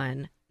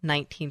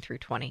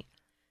 1:19-20.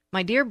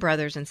 My dear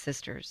brothers and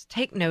sisters,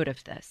 take note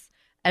of this.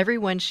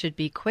 Everyone should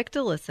be quick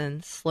to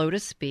listen, slow to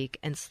speak,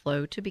 and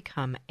slow to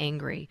become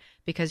angry,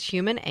 because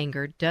human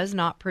anger does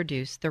not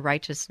produce the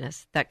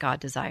righteousness that God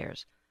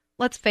desires.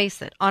 let's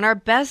face it, on our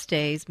best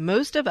days,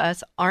 most of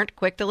us aren't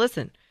quick to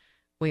listen.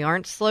 We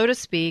aren't slow to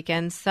speak,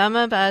 and some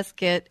of us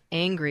get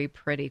angry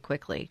pretty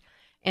quickly.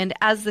 And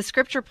as the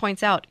scripture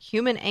points out,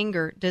 human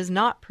anger does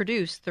not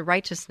produce the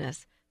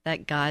righteousness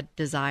that God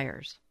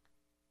desires.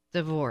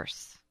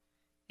 Divorce.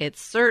 It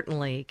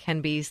certainly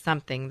can be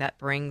something that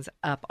brings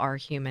up our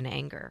human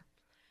anger.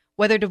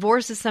 Whether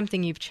divorce is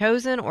something you've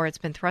chosen or it's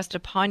been thrust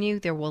upon you,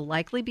 there will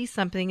likely be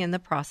something in the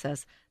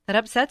process that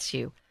upsets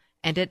you.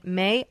 And it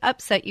may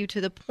upset you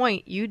to the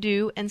point you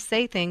do and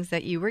say things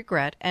that you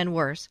regret, and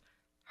worse,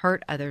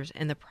 hurt others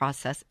in the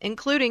process,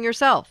 including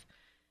yourself.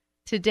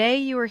 Today,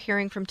 you are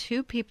hearing from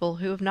two people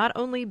who have not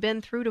only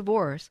been through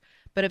divorce,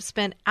 but have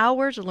spent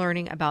hours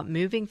learning about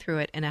moving through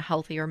it in a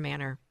healthier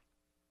manner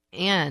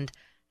and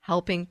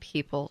helping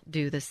people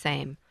do the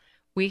same.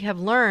 We have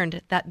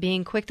learned that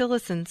being quick to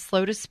listen,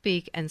 slow to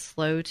speak, and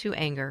slow to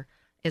anger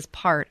is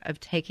part of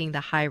taking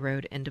the high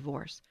road in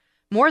divorce.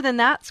 More than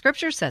that,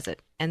 Scripture says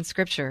it, and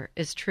Scripture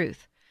is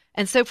truth.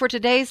 And so for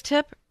today's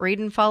tip, read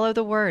and follow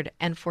the Word.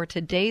 And for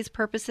today's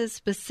purposes,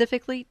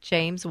 specifically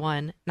James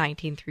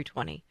 1:19 through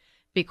 20.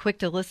 Be quick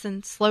to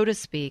listen, slow to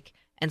speak,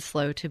 and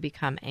slow to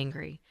become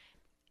angry.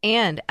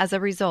 And as a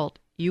result,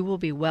 you will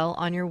be well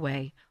on your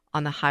way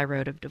on the high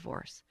road of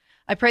divorce.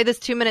 I pray this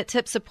 2-minute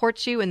tip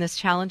supports you in this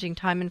challenging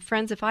time. And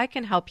friends, if I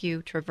can help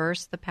you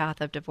traverse the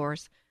path of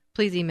divorce,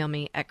 please email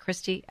me at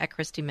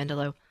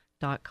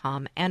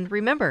Christy@ChristyMendelow.com. And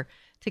remember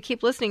to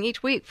keep listening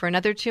each week for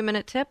another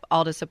 2-minute tip,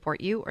 all to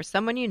support you or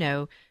someone you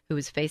know who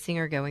is facing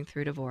or going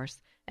through divorce.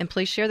 And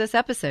please share this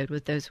episode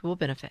with those who will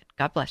benefit.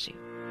 God bless you.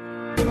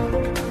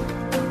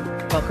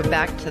 Welcome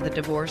back to the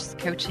Divorce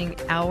Coaching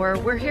Hour.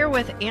 We're here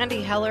with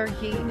Andy Heller.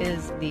 He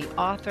is the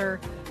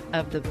author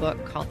of the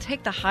book called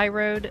Take the High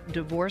Road,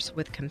 Divorce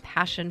with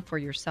Compassion for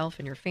Yourself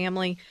and Your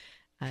Family.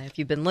 If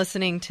you've been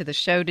listening to the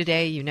show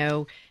today, you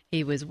know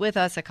he was with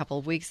us a couple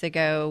of weeks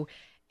ago,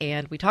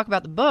 and we talked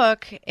about the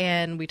book,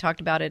 and we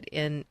talked about it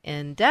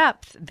in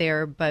depth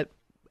there, but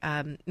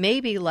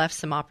maybe left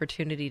some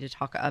opportunity to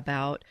talk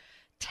about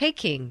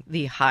taking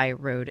the high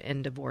road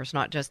in divorce,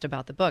 not just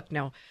about the book.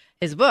 Now,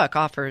 his book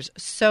offers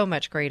so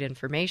much great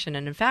information,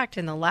 and in fact,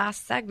 in the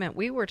last segment,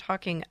 we were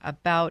talking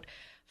about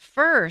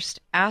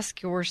first,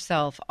 ask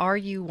yourself, are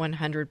you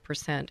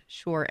 100%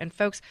 sure? And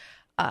folks,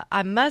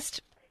 I must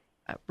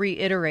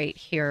reiterate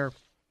here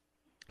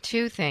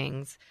two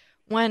things.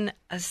 One,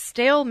 a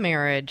stale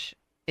marriage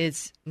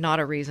is not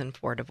a reason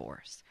for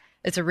divorce.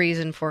 It's a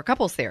reason for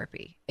couples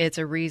therapy. It's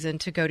a reason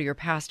to go to your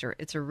pastor.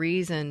 It's a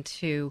reason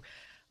to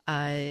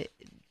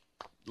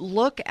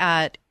look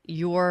at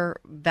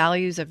your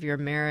values of your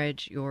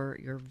marriage,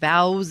 your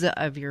vows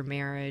of your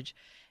marriage,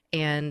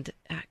 and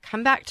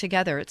come back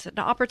together. It's an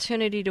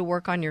opportunity to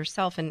work on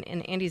yourself. And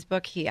in Andy's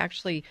book, he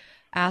actually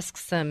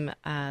asks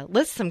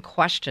lists some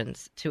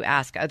questions to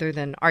ask other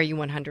than, are you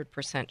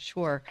 100%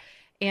 sure?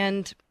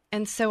 And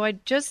so I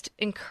just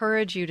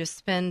encourage you to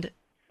spend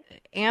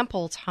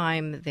ample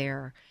time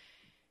there.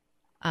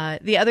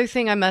 The other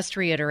thing I must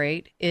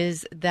reiterate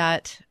is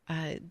that,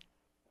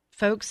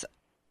 folks,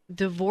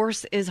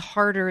 divorce is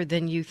harder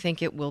than you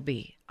think it will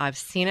be. I've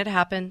seen it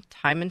happen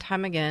time and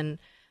time again.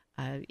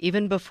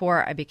 Even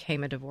before I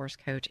became a divorce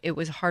coach, it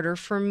was harder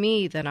for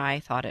me than I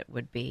thought it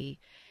would be.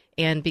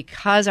 And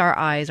because our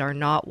eyes are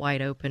not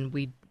wide open,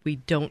 we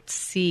don't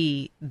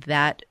see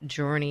that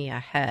journey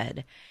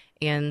ahead.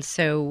 And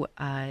so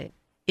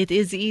it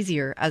is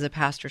easier, as a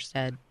pastor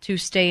said, to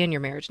stay in your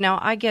marriage. Now,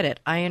 I get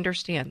it. I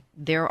understand.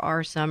 There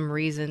are some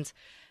reasons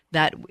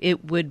that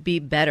it would be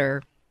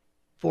better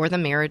for the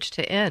marriage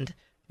to end.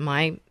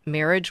 My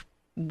marriage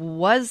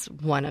was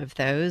one of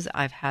those.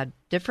 I've had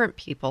different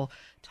people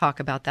talk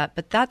about that,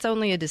 but that's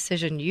only a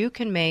decision you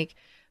can make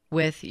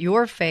with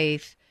your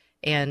faith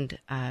and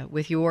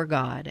with your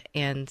God,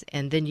 and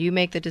then you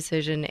make the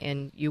decision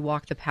and you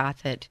walk the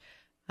path that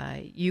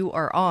you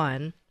are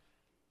on.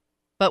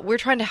 But we're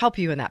trying to help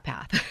you in that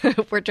path.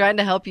 We're trying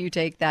to help you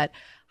take that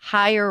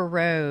higher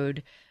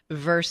road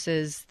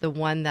versus the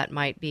one that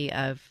might be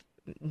of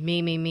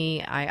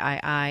me,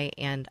 I,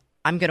 and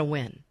I'm going to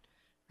win.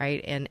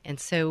 Right. And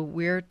so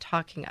we're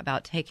talking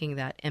about taking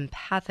that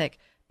empathic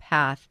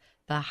path,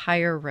 the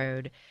higher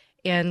road.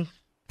 And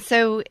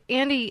so,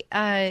 Andy,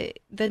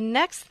 the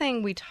next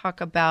thing we talk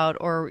about,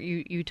 or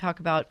you talk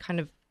about kind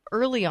of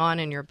early on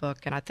in your book,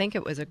 and I think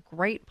it was a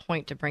great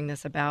point to bring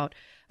this about.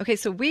 Okay,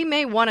 so we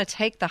may want to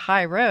take the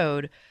high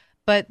road,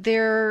 but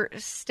their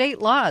state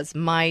laws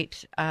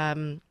might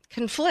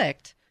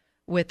conflict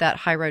with that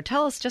high road.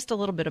 Tell us just a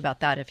little bit about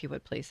that, if you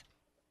would, please.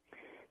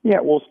 Yeah,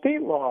 well,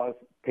 state laws,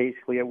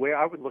 basically, the way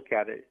I would look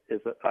at it is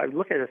I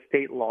look at the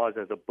state laws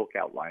as a book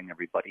outline,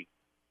 everybody.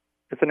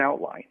 It's an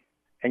outline,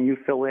 and you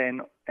fill in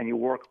and you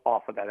work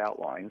off of that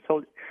outline.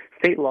 So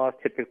state laws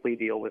typically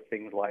deal with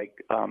things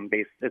like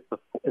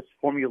it's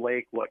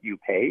formulaic what you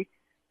pay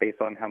based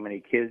on how many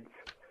kids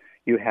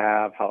you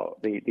have, how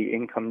the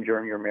income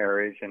during your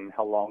marriage, and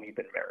how long you've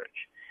been married.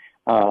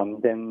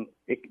 Then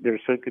there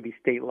could be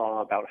state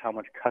law about how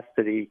much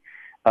custody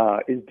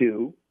is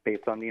due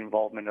based on the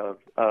involvement of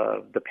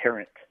the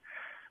parent.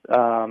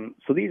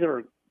 So these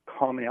are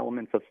common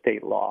elements of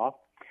state law,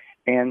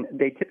 and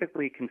they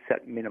typically can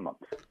set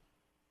minimums.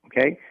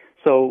 Okay?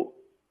 So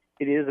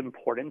it is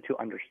important to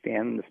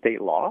understand the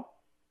state law,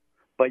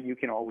 but you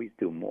can always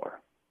do more.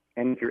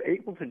 And if you're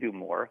able to do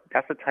more,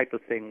 that's the type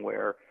of thing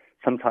where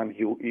sometimes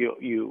you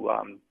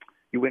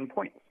win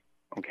points.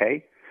 Okay?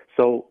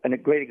 So, and a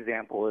great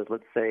example is,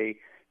 let's say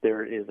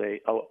there is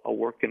a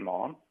working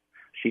mom.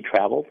 She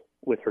traveled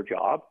with her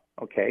job.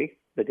 Okay?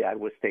 The dad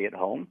would stay at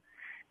home.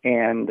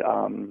 And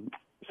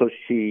so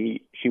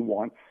she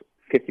wants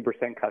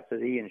 50%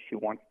 custody, and she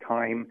wants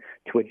time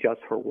to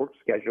adjust her work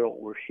schedule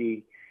where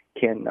she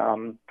can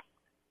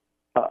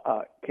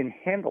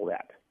handle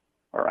that.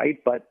 All right?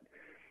 But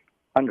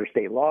under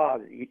state law,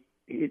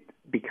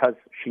 because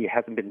she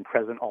hasn't been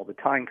present all the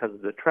time because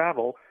of the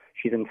travel,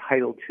 she's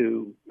entitled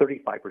to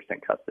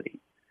 35% custody.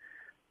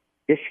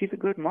 If she's a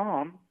good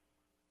mom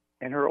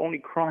and her only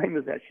crime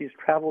is that she's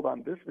traveled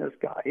on business,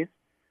 guys,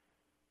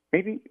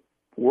 maybe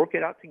work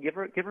it out to give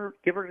her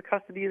the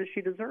custody that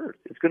she deserves.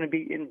 It's going to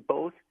be in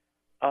both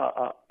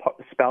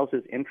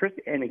spouses' interest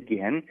and,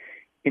 again,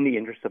 in the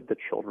interest of the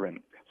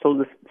children.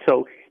 So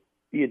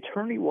the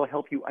attorney will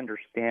help you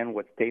understand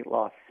what state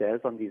law says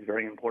on these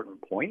very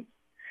important points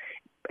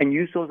and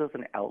use those as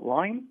an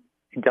outline.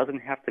 It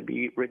doesn't have to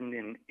be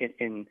written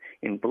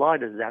in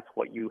blood, as that's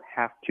what you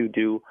have to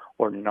do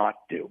or not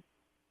do.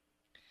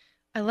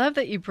 I love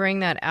that you bring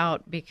that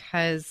out,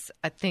 because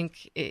I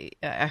think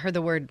I heard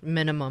the word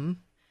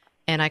minimum,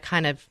 and I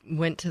kind of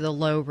went to the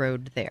low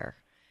road there.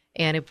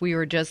 And if we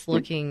were just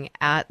looking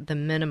at the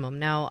minimum,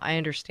 now I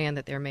understand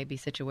that there may be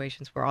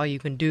situations where all you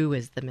can do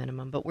is the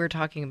minimum, but we're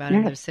talking about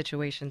in those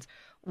situations,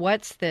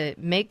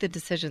 make the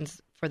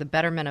decisions for the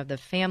betterment of the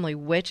family,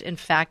 which in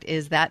fact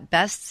is that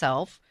best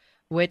self,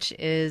 which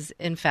is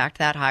in fact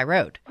that high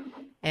road.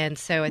 And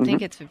so I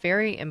think it's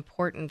very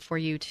important for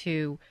you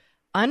to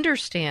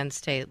understand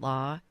state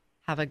law,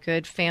 have a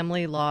good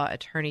family law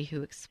attorney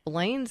who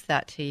explains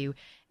that to you,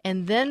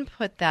 and then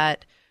put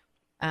that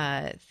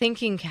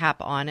thinking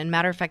cap on. And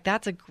matter of fact,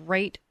 that's a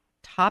great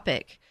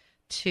topic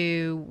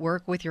to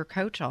work with your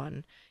coach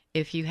on.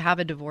 If you have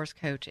a divorce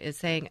coach, is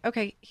saying,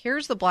 okay,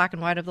 here's the black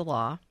and white of the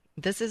law.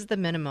 This is the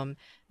minimum.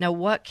 Now,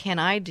 what can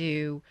I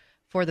do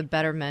for the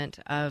betterment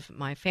of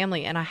my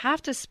family? And I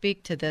have to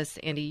speak to this,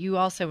 Andy. You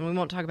also, and we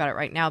won't talk about it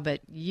right now,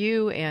 but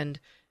you and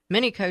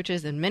many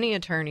coaches and many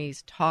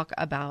attorneys talk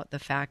about the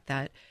fact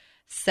that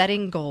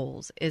setting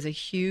goals is a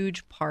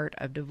huge part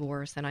of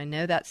divorce. And I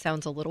know that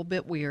sounds a little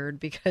bit weird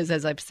because,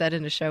 as I've said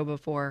in a show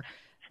before,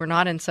 we're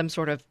not in some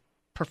sort of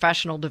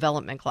professional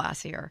development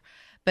class here.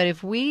 But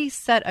if we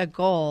set a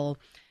goal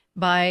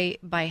by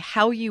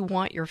how you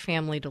want your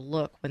family to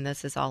look when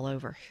this is all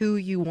over, who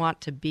you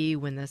want to be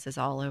when this is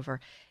all over,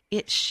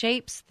 it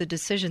shapes the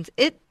decisions.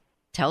 It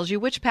tells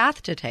you which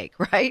path to take,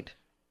 right?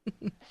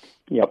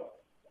 Yep,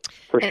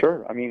 for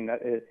sure. I mean,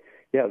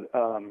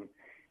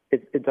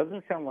 it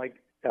doesn't sound like,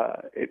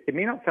 it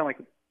may not sound like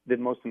the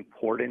most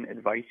important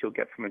advice you'll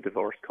get from a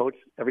divorce coach,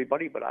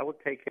 everybody, but I would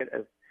take it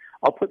as,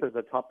 I'll put as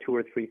the top 2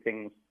 or 3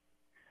 things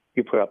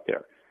you put up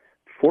there.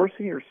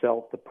 Forcing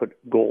yourself to put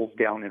goals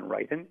down in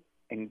writing,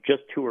 and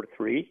just 2 or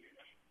 3,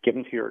 give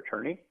them to your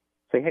attorney.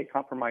 Say, hey,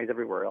 compromise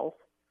everywhere else.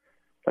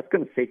 That's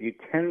going to save you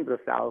tens of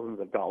thousands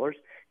of dollars,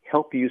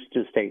 help you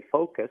to stay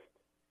focused,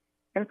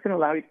 and it's going to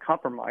allow you to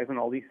compromise on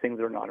all these things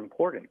that are not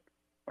important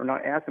or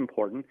not as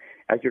important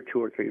as your 2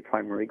 or 3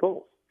 primary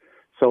goals.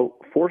 So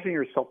forcing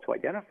yourself to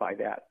identify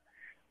that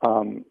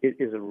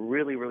is a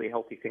really, really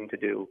healthy thing to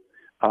do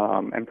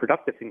and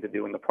productive thing to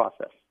do in the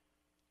process.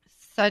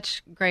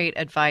 Such great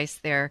advice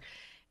there,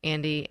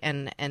 Andy,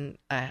 and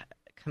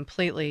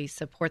completely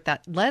support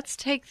that. Let's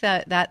take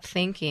that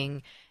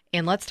thinking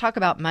and let's talk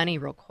about money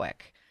real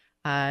quick.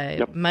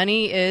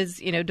 Money is,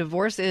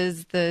 divorce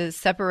is the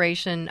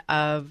separation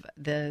of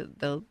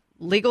the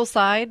legal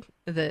side,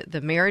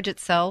 the marriage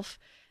itself,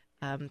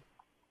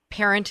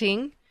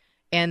 parenting,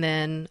 and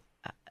then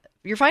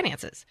your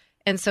finances.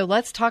 And so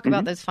let's talk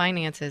about those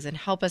finances and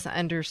help us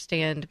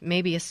understand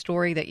maybe a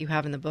story that you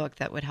have in the book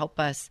that would help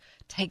us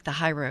take the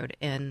high road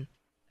in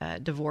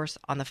divorce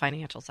on the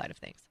financial side of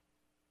things.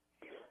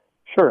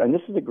 Sure, and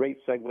this is a great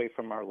segue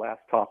from our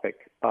last topic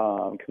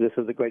because this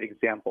is a great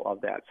example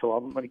of that. So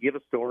I'm going to give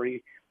a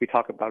story. We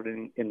talk about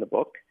it in the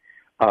book.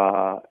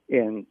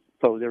 And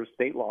so there's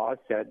state law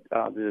said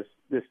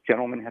this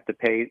gentleman had to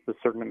pay a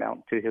certain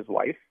amount to his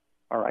wife.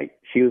 All right,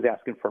 she was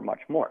asking for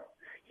much more.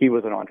 He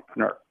was an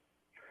entrepreneur.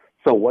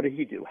 So what did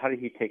he do? How did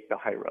he take the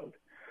high road?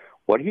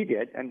 What he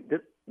did, and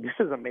this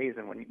is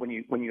amazing when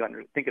you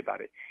think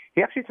about it.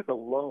 He actually took a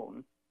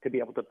loan to be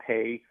able to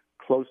pay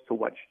close to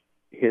what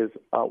his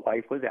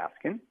wife was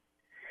asking.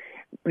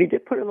 But he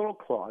did put a little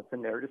clause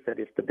in there that said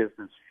if the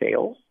business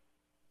fails,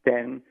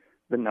 then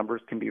the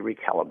numbers can be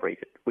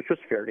recalibrated, which was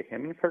fair to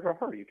him and fair to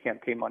her. You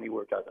can't pay money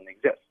where it doesn't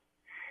exist.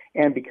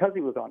 And because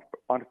he was an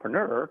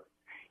entrepreneur,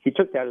 he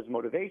took that as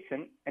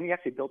motivation, and he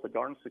actually built a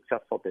darn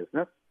successful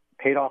business,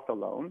 paid off the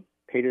loan,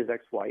 paid his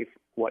ex-wife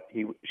what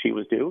she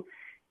was due,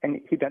 and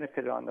he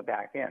benefited on the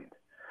back end.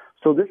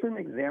 So this is an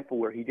example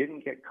where he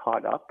didn't get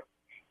caught up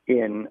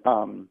in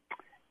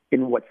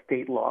in what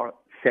state law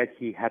said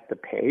he had to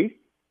pay.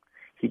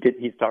 He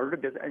started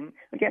a business. And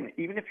again,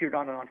 even if you're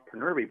not an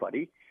entrepreneur,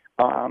 everybody,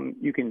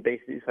 you can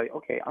basically say,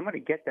 okay, I'm going to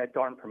get that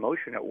darn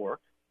promotion at work,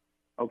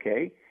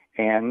 okay,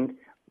 and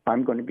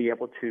I'm going to be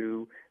able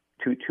to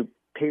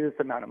pay this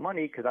amount of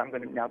money because I'm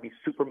going to now be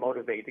super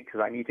motivated because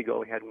I need to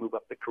go ahead and move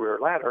up the career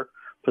ladder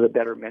for the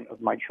betterment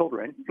of my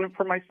children and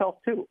for myself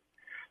too.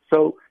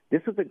 So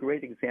this is a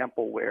great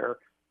example where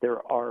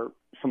there are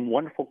some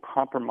wonderful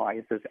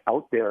compromises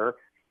out there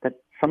that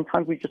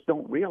sometimes we just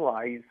don't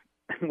realize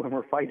when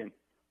we're fighting.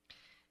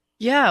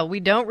 Yeah, we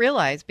don't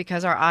realize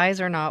because our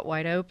eyes are not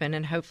wide open,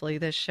 and hopefully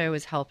this show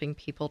is helping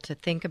people to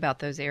think about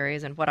those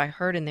areas. And what I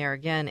heard in there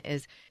again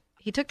is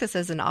he took this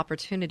as an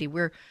opportunity.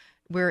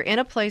 We're in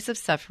a place of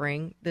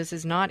suffering. This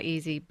is not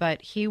easy,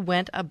 but he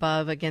went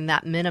above, again,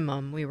 that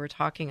minimum we were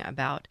talking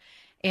about.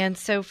 And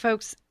so,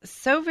 folks,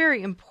 so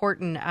very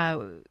important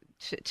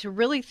to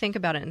really think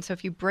about it. And so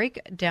if you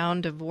break down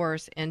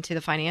divorce into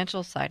the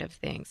financial side of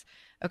things,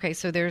 okay,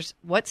 so there's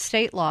what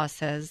state law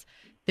says,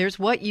 there's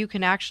what you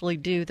can actually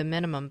do, the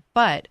minimum.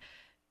 But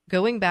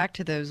going back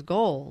to those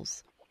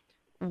goals,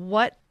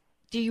 what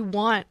do you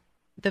want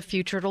the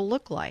future to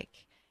look like?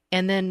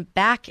 And then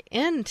back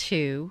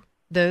into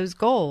those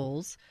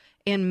goals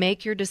and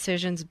make your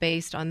decisions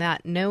based on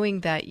that,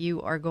 knowing that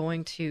you are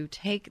going to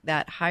take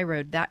that high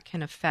road that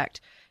can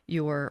affect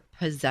your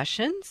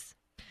possessions,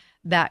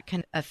 that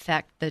can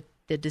affect the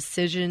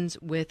decisions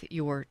with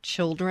your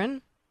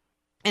children.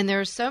 And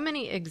there are so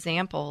many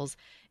examples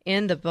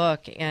in the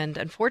book, and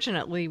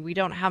unfortunately, we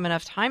don't have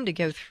enough time to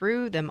go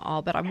through them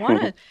all, but I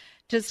want to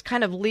just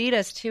kind of lead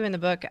us to in the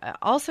book.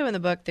 Also in the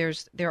book,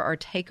 there are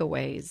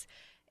takeaways,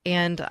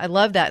 and I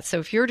love that. So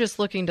if you're just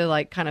looking to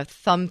like kind of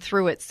thumb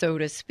through it, so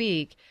to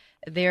speak,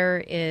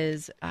 there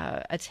is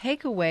a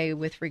takeaway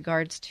with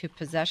regards to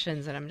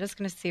possessions, and I'm just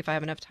going to see if I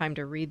have enough time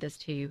to read this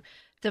to you.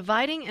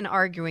 Dividing and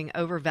arguing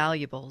over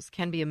valuables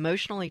can be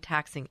emotionally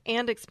taxing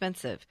and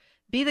expensive.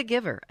 Be the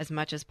giver as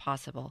much as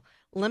possible.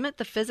 Limit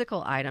the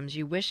physical items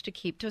you wish to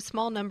keep to a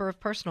small number of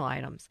personal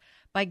items.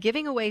 By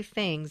giving away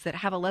things that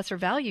have a lesser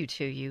value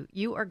to you,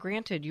 you are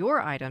granted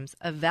your items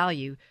of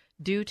value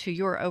due to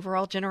your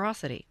overall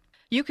generosity.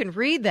 You can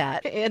read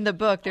that in the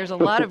book. There's a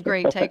lot of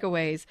great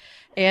takeaways,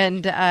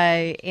 and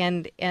I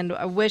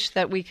wish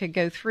that we could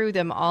go through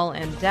them all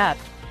in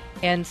depth.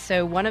 And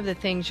so one of the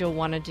things you'll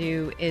want to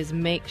do is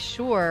make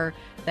sure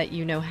that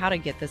you know how to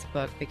get this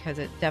book, because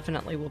it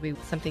definitely will be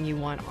something you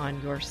want on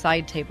your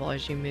side table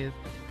as you move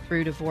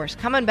through divorce.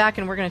 Coming back,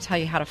 and we're going to tell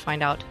you how to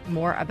find out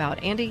more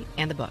about Andy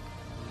and the book.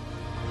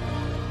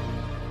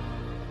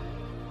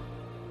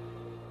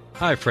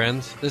 Hi,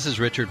 friends. This is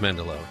Richard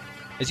Mendelow.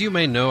 As you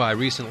may know, I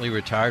recently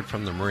retired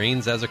from the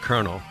Marines as a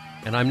colonel,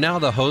 and I'm now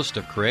the host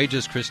of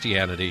Courageous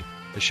Christianity,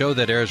 a show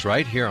that airs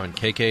right here on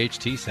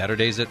KKHT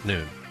Saturdays at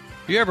noon.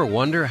 Do you ever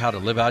wonder how to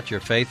live out your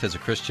faith as a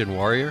Christian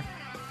warrior?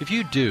 If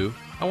you do,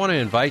 I want to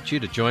invite you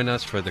to join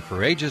us for the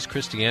Courageous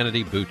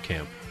Christianity Boot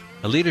Camp,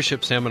 a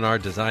leadership seminar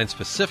designed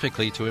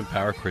specifically to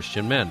empower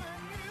Christian men.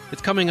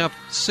 It's coming up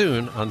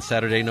soon on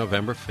Saturday,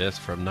 November 5th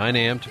from 9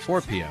 a.m. to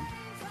 4 p.m.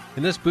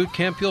 In this boot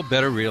camp, you'll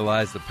better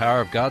realize the power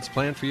of God's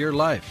plan for your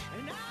life.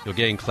 You'll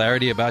gain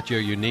clarity about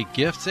your unique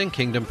gifts and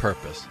kingdom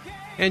purpose,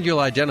 and you'll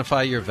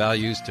identify your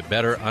values to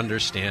better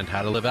understand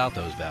how to live out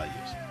those values.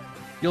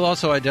 You'll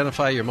also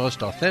identify your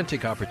most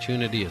authentic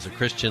opportunity as a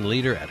Christian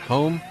leader at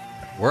home,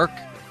 at work,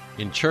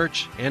 in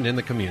church, and in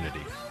the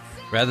community.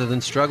 Rather than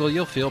struggle,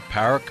 you'll feel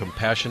power,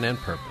 compassion, and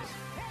purpose.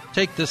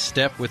 Take this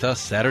step with us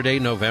Saturday,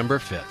 November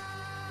 5th.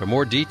 For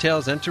more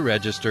details and to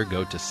register,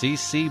 go to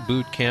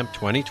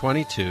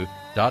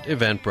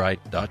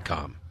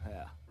ccbootcamp2022.eventbrite.com.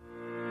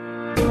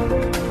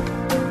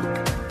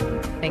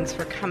 Thanks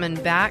for coming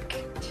back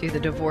to the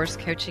Divorce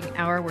Coaching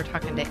Hour. We're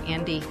talking to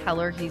Andy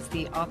Heller. He's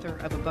the author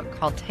of a book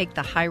called Take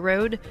the High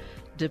Road,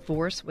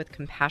 Divorce with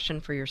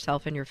Compassion for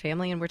Yourself and Your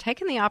Family. And we're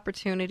taking the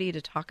opportunity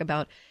to talk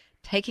about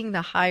taking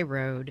the high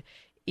road,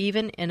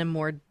 even in a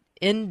more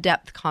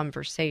in-depth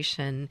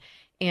conversation.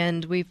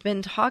 And we've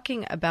been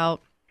talking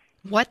about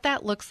what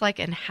that looks like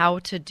and how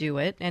to do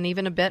it, and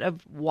even a bit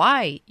of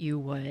why you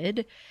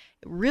would,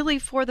 really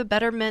for the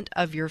betterment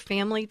of your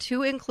family,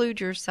 to include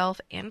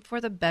yourself, and for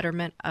the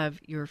betterment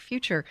of your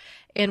future.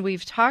 And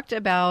we've talked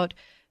about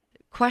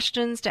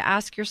questions to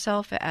ask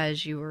yourself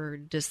as you're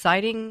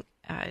deciding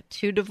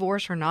to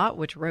divorce or not,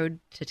 which road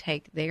to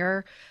take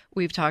there.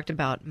 We've talked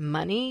about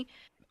money.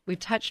 We've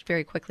touched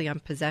very quickly on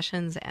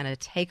possessions and a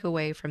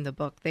takeaway from the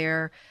book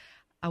there.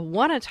 I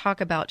want to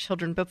talk about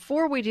children.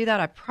 Before we do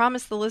that, I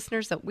promised the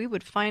listeners that we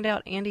would find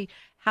out, Andy,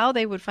 how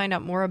they would find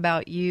out more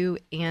about you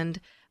and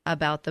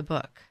about the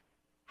book.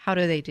 How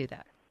do they do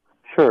that?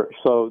 Sure.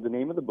 So the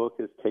name of the book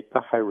is Take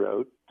the High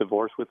Road,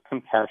 Divorce with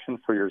Compassion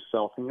for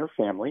Yourself and Your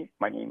Family.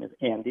 My name is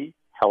Andy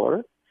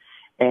Heller.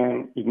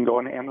 And you can go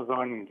on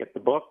Amazon and get the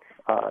book,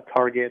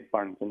 Target,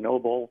 Barnes &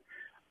 Noble.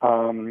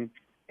 And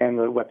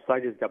the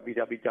website is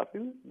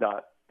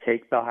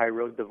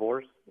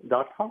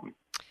www.takethehighroaddivorce.com.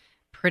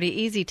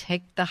 Pretty easy.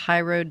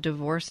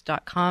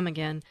 TakeTheHighRoadDivorce.com.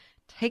 Again,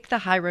 Take the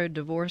high road,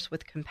 divorce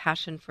with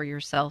compassion for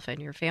yourself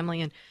and your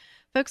family. And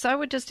folks, I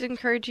would just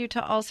encourage you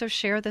to also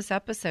share this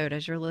episode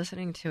as you're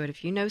listening to it.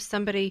 If you know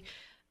somebody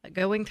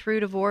going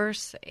through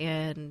divorce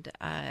and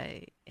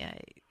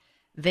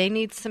they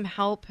need some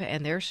help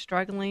and they're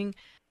struggling,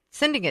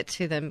 sending it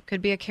to them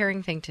could be a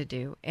caring thing to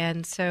do.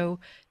 And so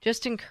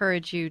just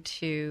encourage you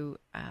to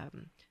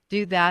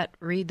do that,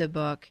 read the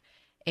book,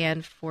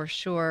 and for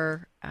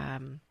sure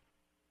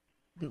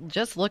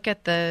just look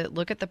at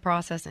the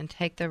process and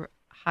take the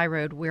high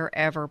road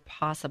wherever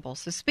possible.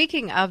 So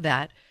speaking of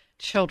that,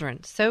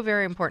 children, so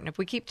very important. If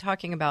we keep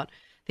talking about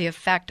the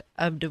effect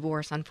of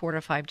divorce on 4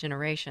 to 5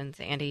 generations,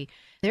 Andy,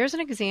 there's an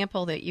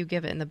example that you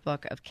give in the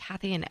book of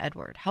Kathy and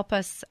Edward. Help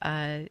us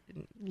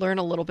learn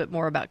a little bit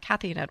more about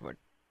Kathy and Edward.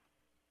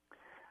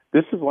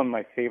 This is one of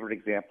my favorite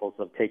examples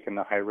of taking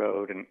the high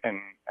road and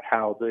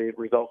how the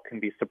result can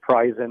be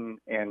surprising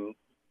and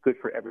good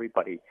for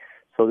everybody.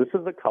 So this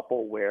is a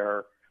couple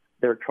where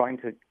they're trying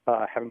to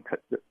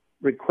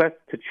request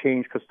to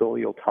change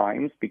custodial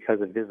times because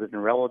of visiting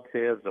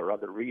relatives or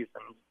other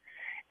reasons.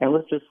 And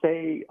let's just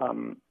say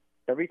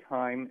every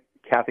time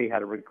Kathy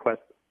had a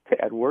request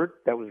to Edward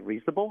that was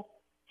reasonable,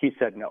 he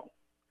said no.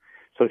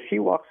 So she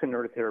walks in to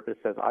her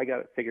therapist, says, I got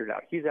it figured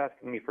out. He's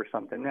asking me for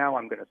something now.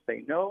 I'm going to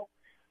say no,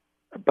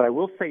 but I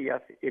will say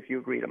yes if you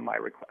agree to my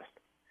request.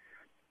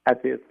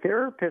 At the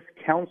therapist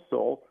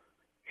council,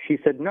 she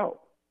said no.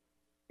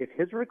 If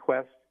his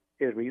request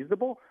is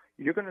reasonable,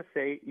 you're going to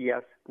say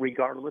yes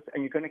regardless,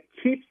 and you're going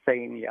to keep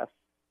saying yes,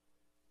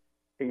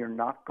 and you're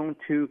not going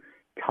to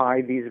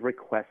tie these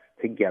requests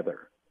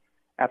together.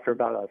 After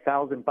about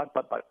 1,000 but,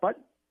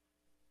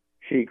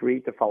 she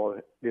agreed to follow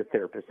the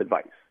therapist's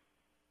advice.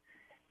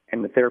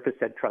 And the therapist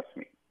said, trust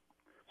me.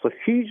 So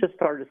she just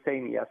started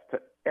saying yes to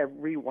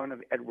every one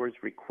of Edward's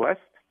requests,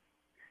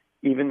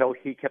 even though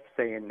he kept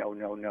saying no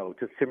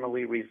to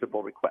similarly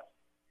reasonable requests.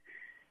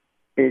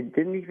 It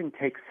didn't even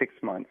take 6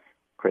 months,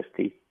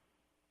 Christy.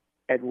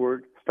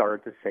 Edward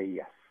started to say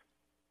yes.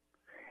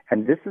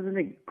 And this is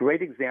a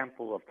great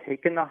example of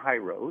taking the high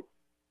road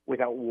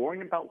without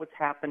worrying about what's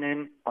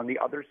happening on the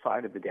other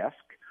side of the desk,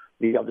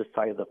 the other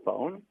side of the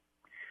phone,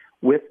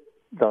 with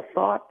the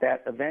thought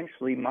that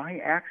eventually my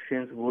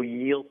actions will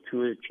yield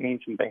to a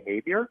change in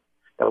behavior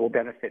that will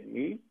benefit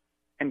me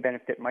and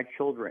benefit my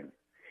children.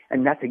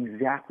 And that's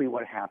exactly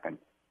what happened.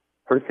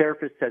 Her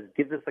therapist says,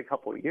 give this a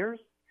couple of years.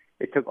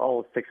 It took all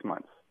of 6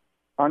 months.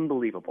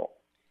 Unbelievable.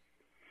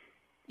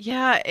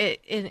 Yeah,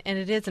 and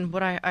it is. And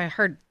what I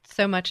heard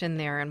so much in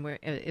there, and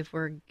if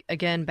we're,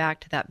 again, back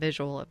to that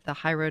visual of the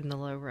high road and the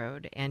low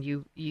road, and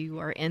you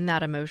are in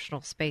that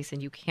emotional space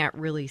and you can't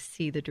really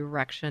see the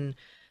direction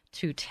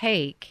to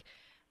take,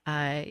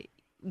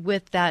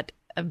 with that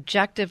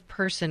objective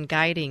person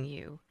guiding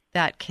you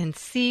that can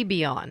see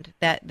beyond,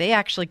 that they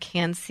actually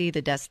can see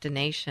the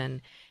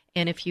destination.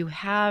 And if you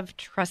have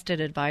trusted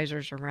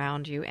advisors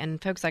around you,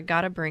 and folks, I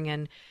got to bring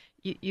in,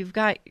 you've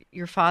got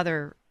your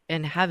Father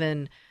in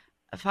heaven,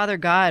 Father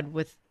God,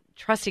 with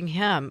trusting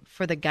him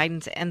for the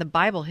guidance, and the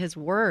Bible, his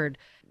word,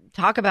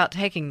 talk about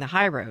taking the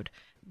high road.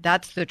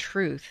 That's the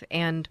truth.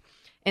 And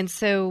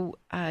so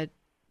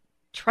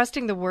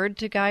trusting the word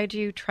to guide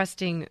you,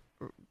 trusting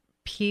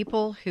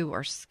people who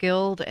are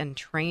skilled and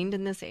trained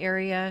in this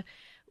area.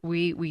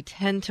 We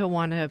tend to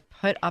want to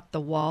put up the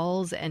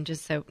walls and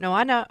just say, no,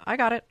 I know, I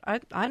got it.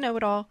 I know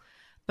it all.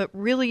 But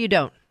really you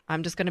don't.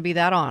 I'm just going to be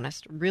that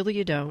honest. Really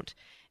you don't.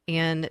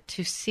 And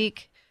to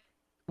seek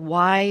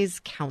wise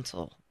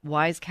counsel.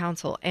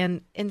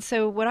 And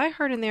so what I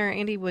heard in there,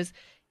 Andy, was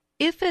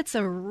if it's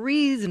a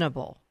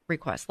reasonable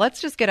request,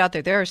 let's just get out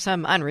there. There are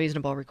some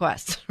unreasonable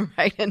requests,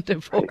 right, in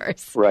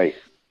divorce. Right.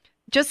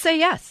 Just say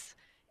yes.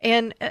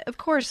 And of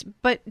course,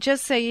 but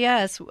just say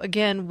yes,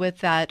 again, with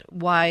that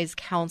wise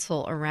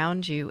counsel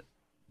around you.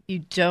 You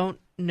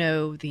don't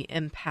know the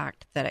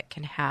impact that it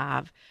can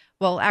have.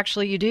 Well,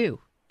 actually you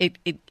do.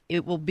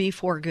 It will be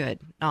for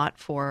good, not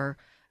for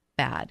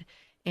bad.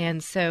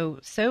 And so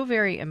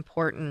very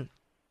important.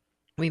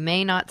 We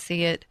may not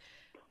see it,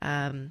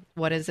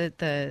 what is it,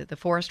 the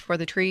forest for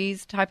the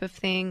trees type of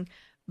thing,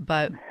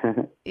 but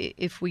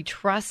if we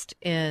trust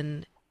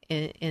in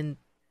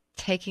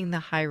taking the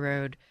high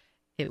road,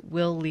 it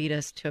will lead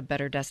us to a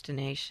better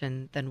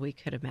destination than we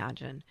could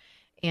imagine.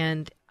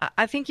 And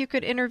I think you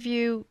could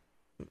interview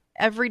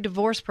every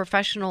divorce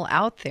professional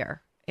out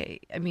there.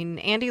 I mean,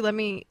 Andy, let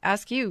me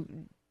ask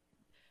you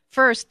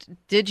first,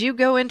 did you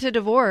go into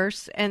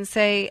divorce and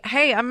say,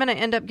 hey, I'm going to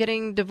end up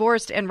getting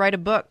divorced and write a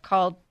book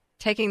called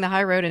Taking the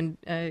High Road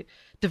and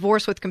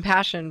Divorce with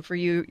Compassion for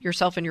you,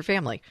 yourself, and your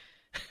family?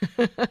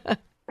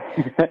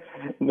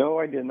 No,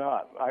 I did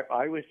not.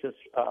 I was just...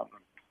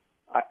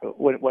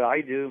 what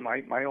I do,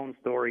 my own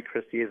story,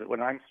 Christy, is that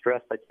when I'm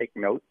stressed, I take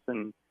notes,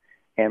 and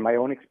my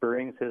own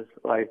experiences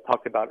I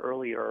talked about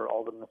earlier,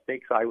 all the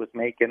mistakes I was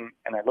making,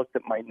 and I looked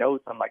at my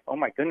notes. I'm like, oh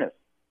my goodness,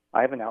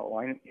 I have an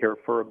outline here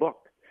for a book.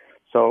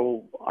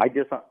 So I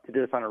just did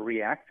this on a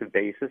reactive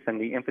basis, and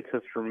the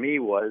impetus for me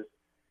was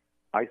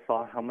I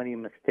saw how many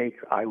mistakes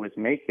I was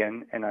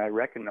making, and I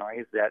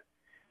recognized that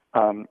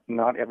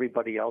Not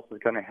everybody else is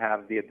going to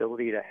have the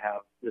ability to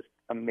have this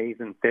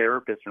amazing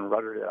therapist and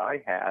rudder that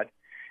I had.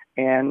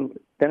 And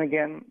then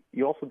again,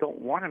 you also don't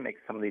want to make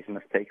some of these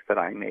mistakes that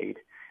I made.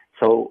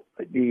 So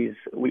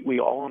we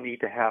all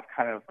need to have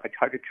I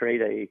try to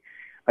create a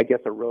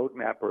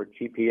roadmap or a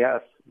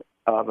GPS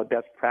of the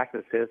best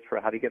practices for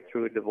how to get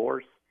through a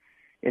divorce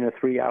in a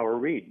 3-hour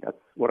read. That's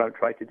what I've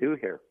tried to do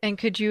here. And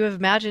could you have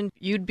imagined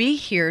you'd be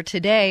here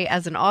today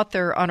as an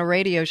author on a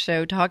radio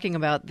show talking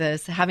about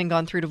this, having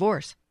gone through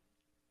divorce?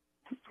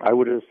 I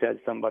would have said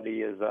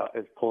somebody is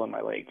pulling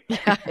my leg.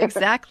 Yeah,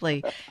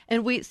 exactly.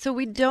 And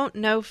we don't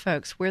know,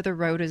 folks, where the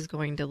road is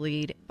going to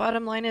lead.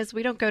 Bottom line is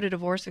we don't go to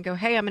divorce and go,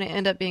 hey, I'm going to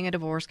end up being a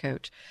divorce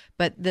coach.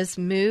 But this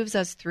moves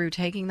us through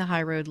taking the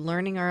high road,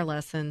 learning our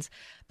lessons.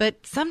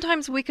 But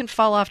sometimes we can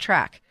fall off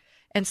track.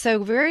 And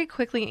so very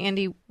quickly,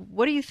 Andy,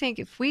 what do you think?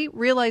 If we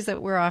realize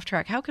that we're off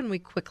track, how can we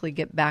quickly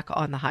get back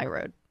on the high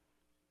road?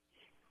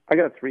 I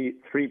got three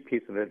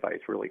pieces of advice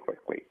really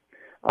quickly.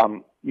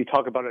 You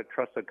talk about a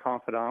trusted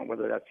confidant,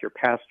 whether that's your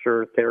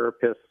pastor,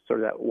 therapist, or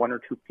that one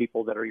or two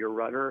people that are your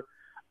rudder.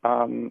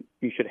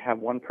 You should have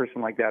one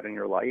person like that in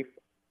your life.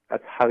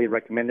 That's highly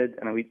recommended,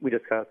 and we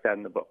discussed that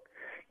in the book.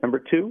 Number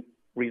 2,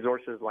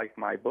 resources like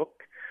my book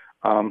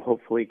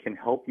hopefully can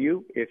help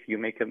you if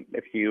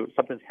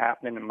something's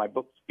happening, and my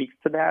book speaks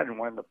to that in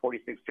one of the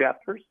 46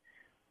 chapters.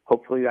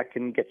 Hopefully that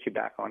can get you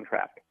back on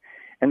track.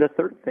 And the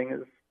third thing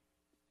is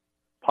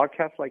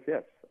podcasts like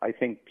this. I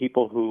think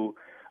people who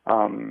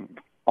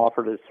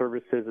offer the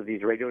services of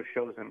these radio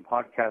shows and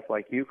podcasts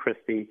like you,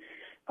 Christy,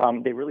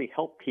 they really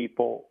help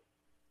people.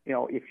 You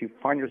know, if you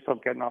find yourself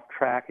getting off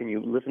track and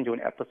you listen to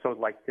an episode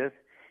like this,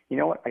 you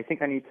know what? I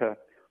think I need to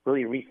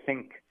really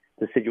rethink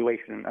the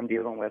situation I'm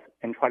dealing with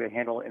and try to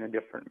handle it in a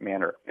different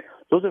manner.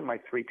 Those are my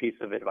 3 pieces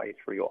of advice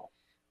for you all.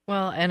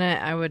 Well, and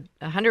I would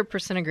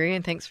 100% agree,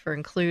 and thanks for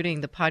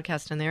including the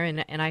podcast in there.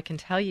 And I can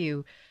tell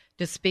you,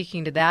 just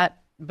speaking to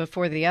that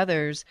before the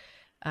others,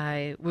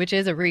 which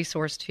is a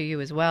resource to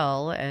you as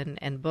well,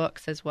 and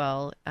books as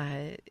well.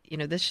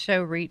 This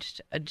show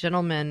reached a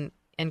gentleman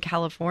in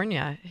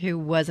California who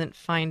wasn't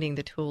finding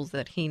the tools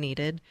that he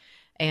needed.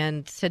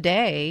 And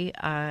today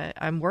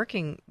I'm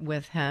working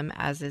with him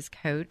as his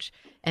coach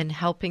and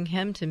helping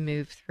him to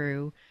move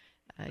through,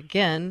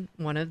 again,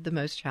 one of the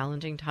most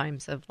challenging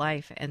times of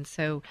life. And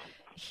so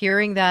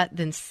hearing that,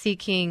 then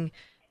seeking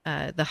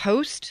the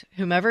host,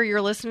 whomever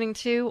you're listening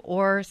to,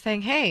 or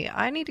saying, hey,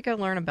 I need to go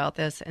learn about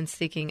this, and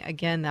seeking,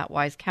 again, that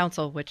wise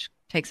counsel, which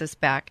takes us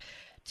back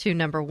to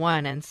number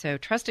 1. And so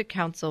trusted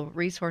counsel,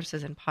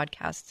 resources, and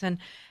podcasts. And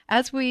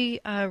as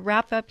we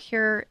wrap up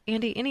here,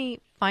 Andy,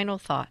 any final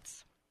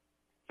thoughts?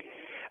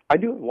 I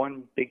do have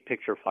one big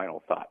picture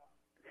final thought.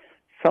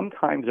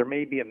 Sometimes there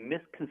may be a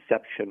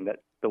misconception that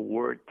the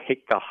word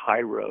take the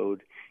high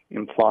road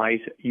implies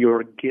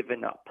you're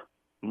giving up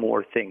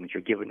more things.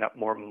 You're giving up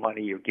more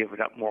money. You're giving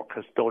up more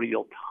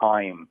custodial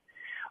time.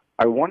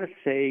 I want to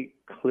say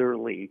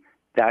clearly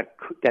that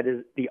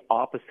is the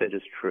opposite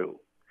is true.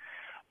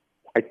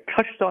 I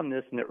touched on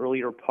this in the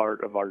earlier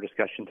part of our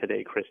discussion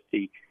today,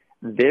 Christy.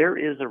 There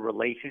is a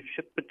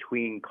relationship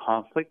between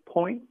conflict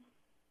points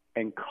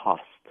and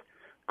cost,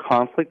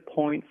 conflict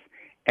points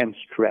and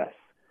stress,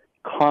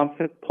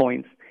 conflict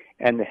points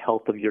and the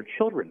health of your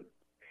children.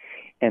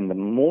 And the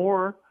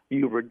more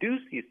you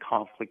reduce these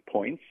conflict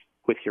points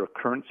with your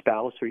current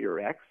spouse or your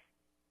ex,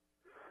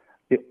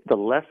 the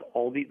less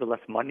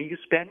money you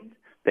spend,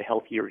 the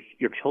healthier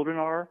your children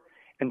are,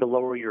 and the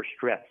lower your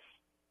stress.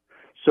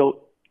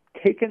 So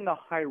taking the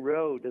high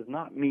road does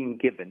not mean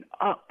giving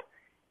up.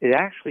 It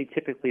actually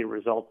typically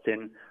results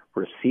in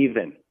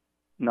receiving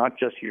not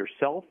just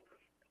yourself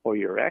or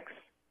your ex,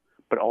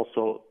 but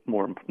also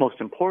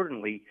most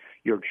importantly,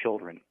 your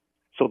children.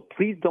 So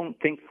please don't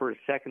think for a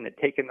second that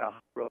taking the high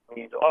road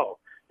means, oh,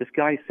 this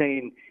guy's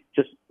saying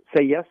just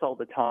say yes all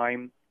the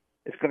time.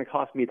 It's going to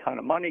cost me a ton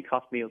of money,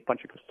 cost me a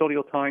bunch of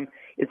custodial time.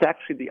 It's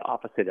actually the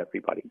opposite,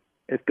 everybody.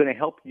 It's going to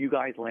help you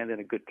guys land in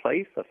a good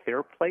place, a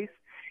fair place,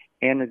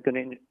 and it's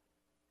going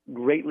to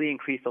greatly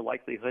increase the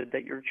likelihood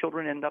that your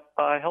children end up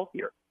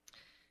healthier.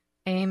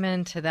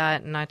 Amen to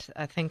that. And I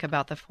think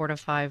about the 4 to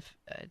 5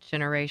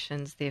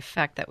 generations, the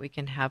effect that we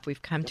can have.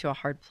 We've come to a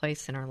hard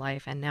place in our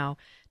life, and now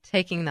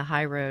taking the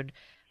high road,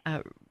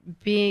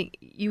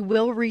 you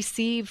will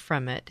receive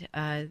from it,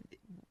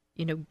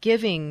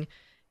 giving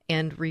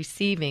and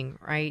receiving,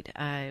 right?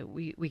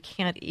 We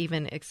can't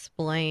even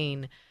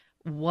explain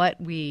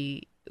what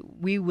we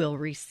will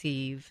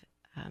receive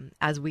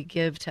as we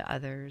give to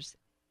others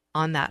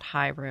on that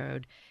high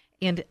road,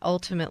 and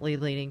ultimately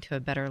leading to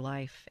a better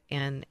life.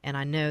 And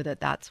I know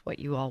that that's what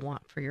you all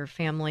want for your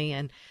family.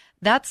 And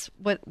that's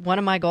what one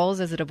of my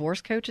goals as a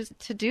divorce coach is,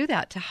 to do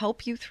that, to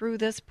help you through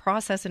this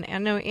process. And I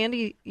know,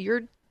 Andy,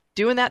 you're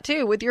doing that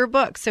too with your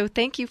book. So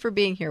thank you for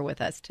being here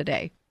with us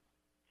today.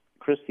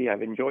 Christy,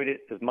 I've enjoyed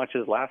it as much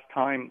as last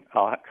time.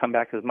 I'll come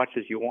back as much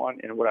as you want.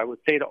 And what I would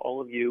say to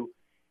all of you,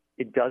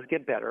 it does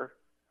get better.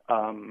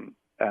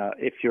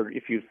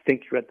 If you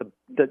think you're at the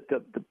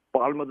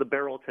bottom of the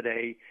barrel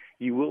today,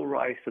 you will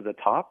rise to the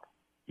top.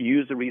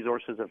 use the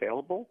resources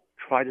available,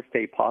 try to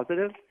stay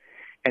positive,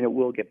 and it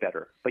will get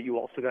better. But you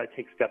also got to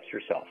take steps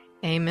yourself.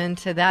 Amen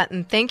to that.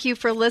 And thank you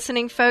for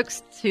listening,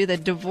 folks, to the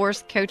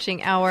Divorce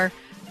Coaching Hour.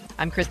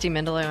 I'm Christy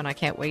Mendelow, and I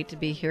can't wait to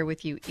be here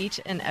with you each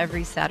and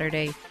every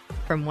Saturday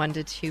from 1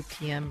 to 2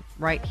 p.m.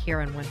 right here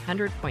on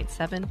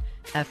 100.7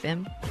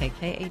 FM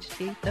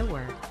KKHT, The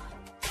Word.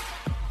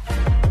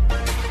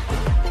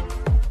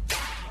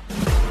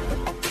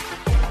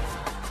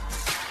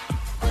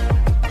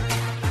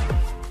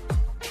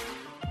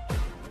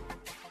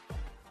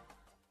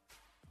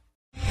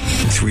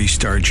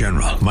 Three-star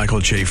General Michael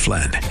J.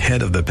 Flynn,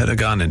 head of the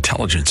Pentagon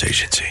Intelligence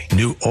Agency,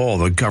 knew all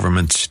the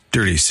government's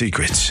dirty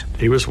secrets.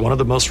 He was one of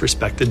the most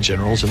respected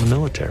generals in the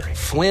military.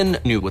 Flynn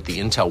knew what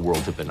the intel world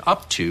had been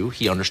up to.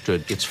 He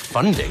understood its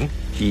funding.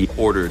 He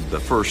ordered the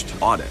first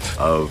audit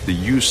of the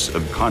use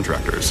of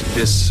contractors.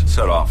 This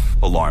set off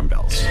alarm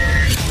bells.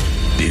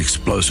 The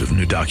explosive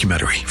new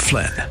documentary,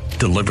 Flynn,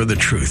 Deliver the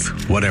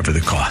Truth, Whatever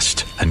the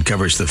Cost,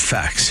 uncovers the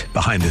facts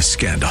behind this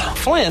scandal.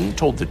 Flynn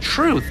told the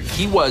truth.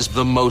 He was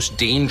the most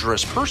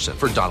dangerous person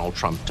for Donald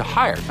Trump to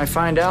hire. I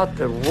find out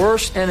the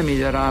worst enemy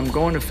that I'm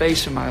going to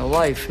face in my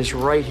life is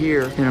right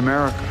here in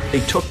America. They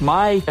took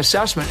my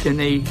assessment and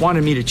they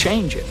wanted me to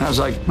change it. And I was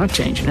like, I'm not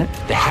changing it.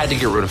 They had to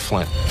get rid of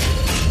Flynn.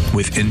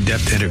 With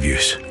in-depth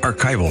interviews,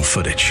 archival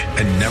footage,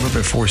 and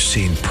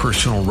never-before-seen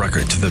personal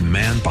records of the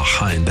man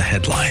behind the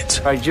headlines.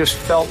 I just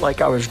felt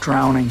like I was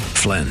drowning.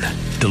 Flynn,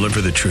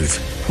 Deliver the Truth,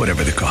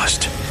 Whatever the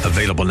Cost.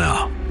 Available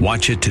now.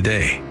 Watch it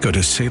today. Go to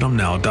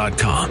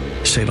salemnow.com.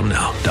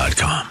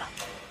 salemnow.com.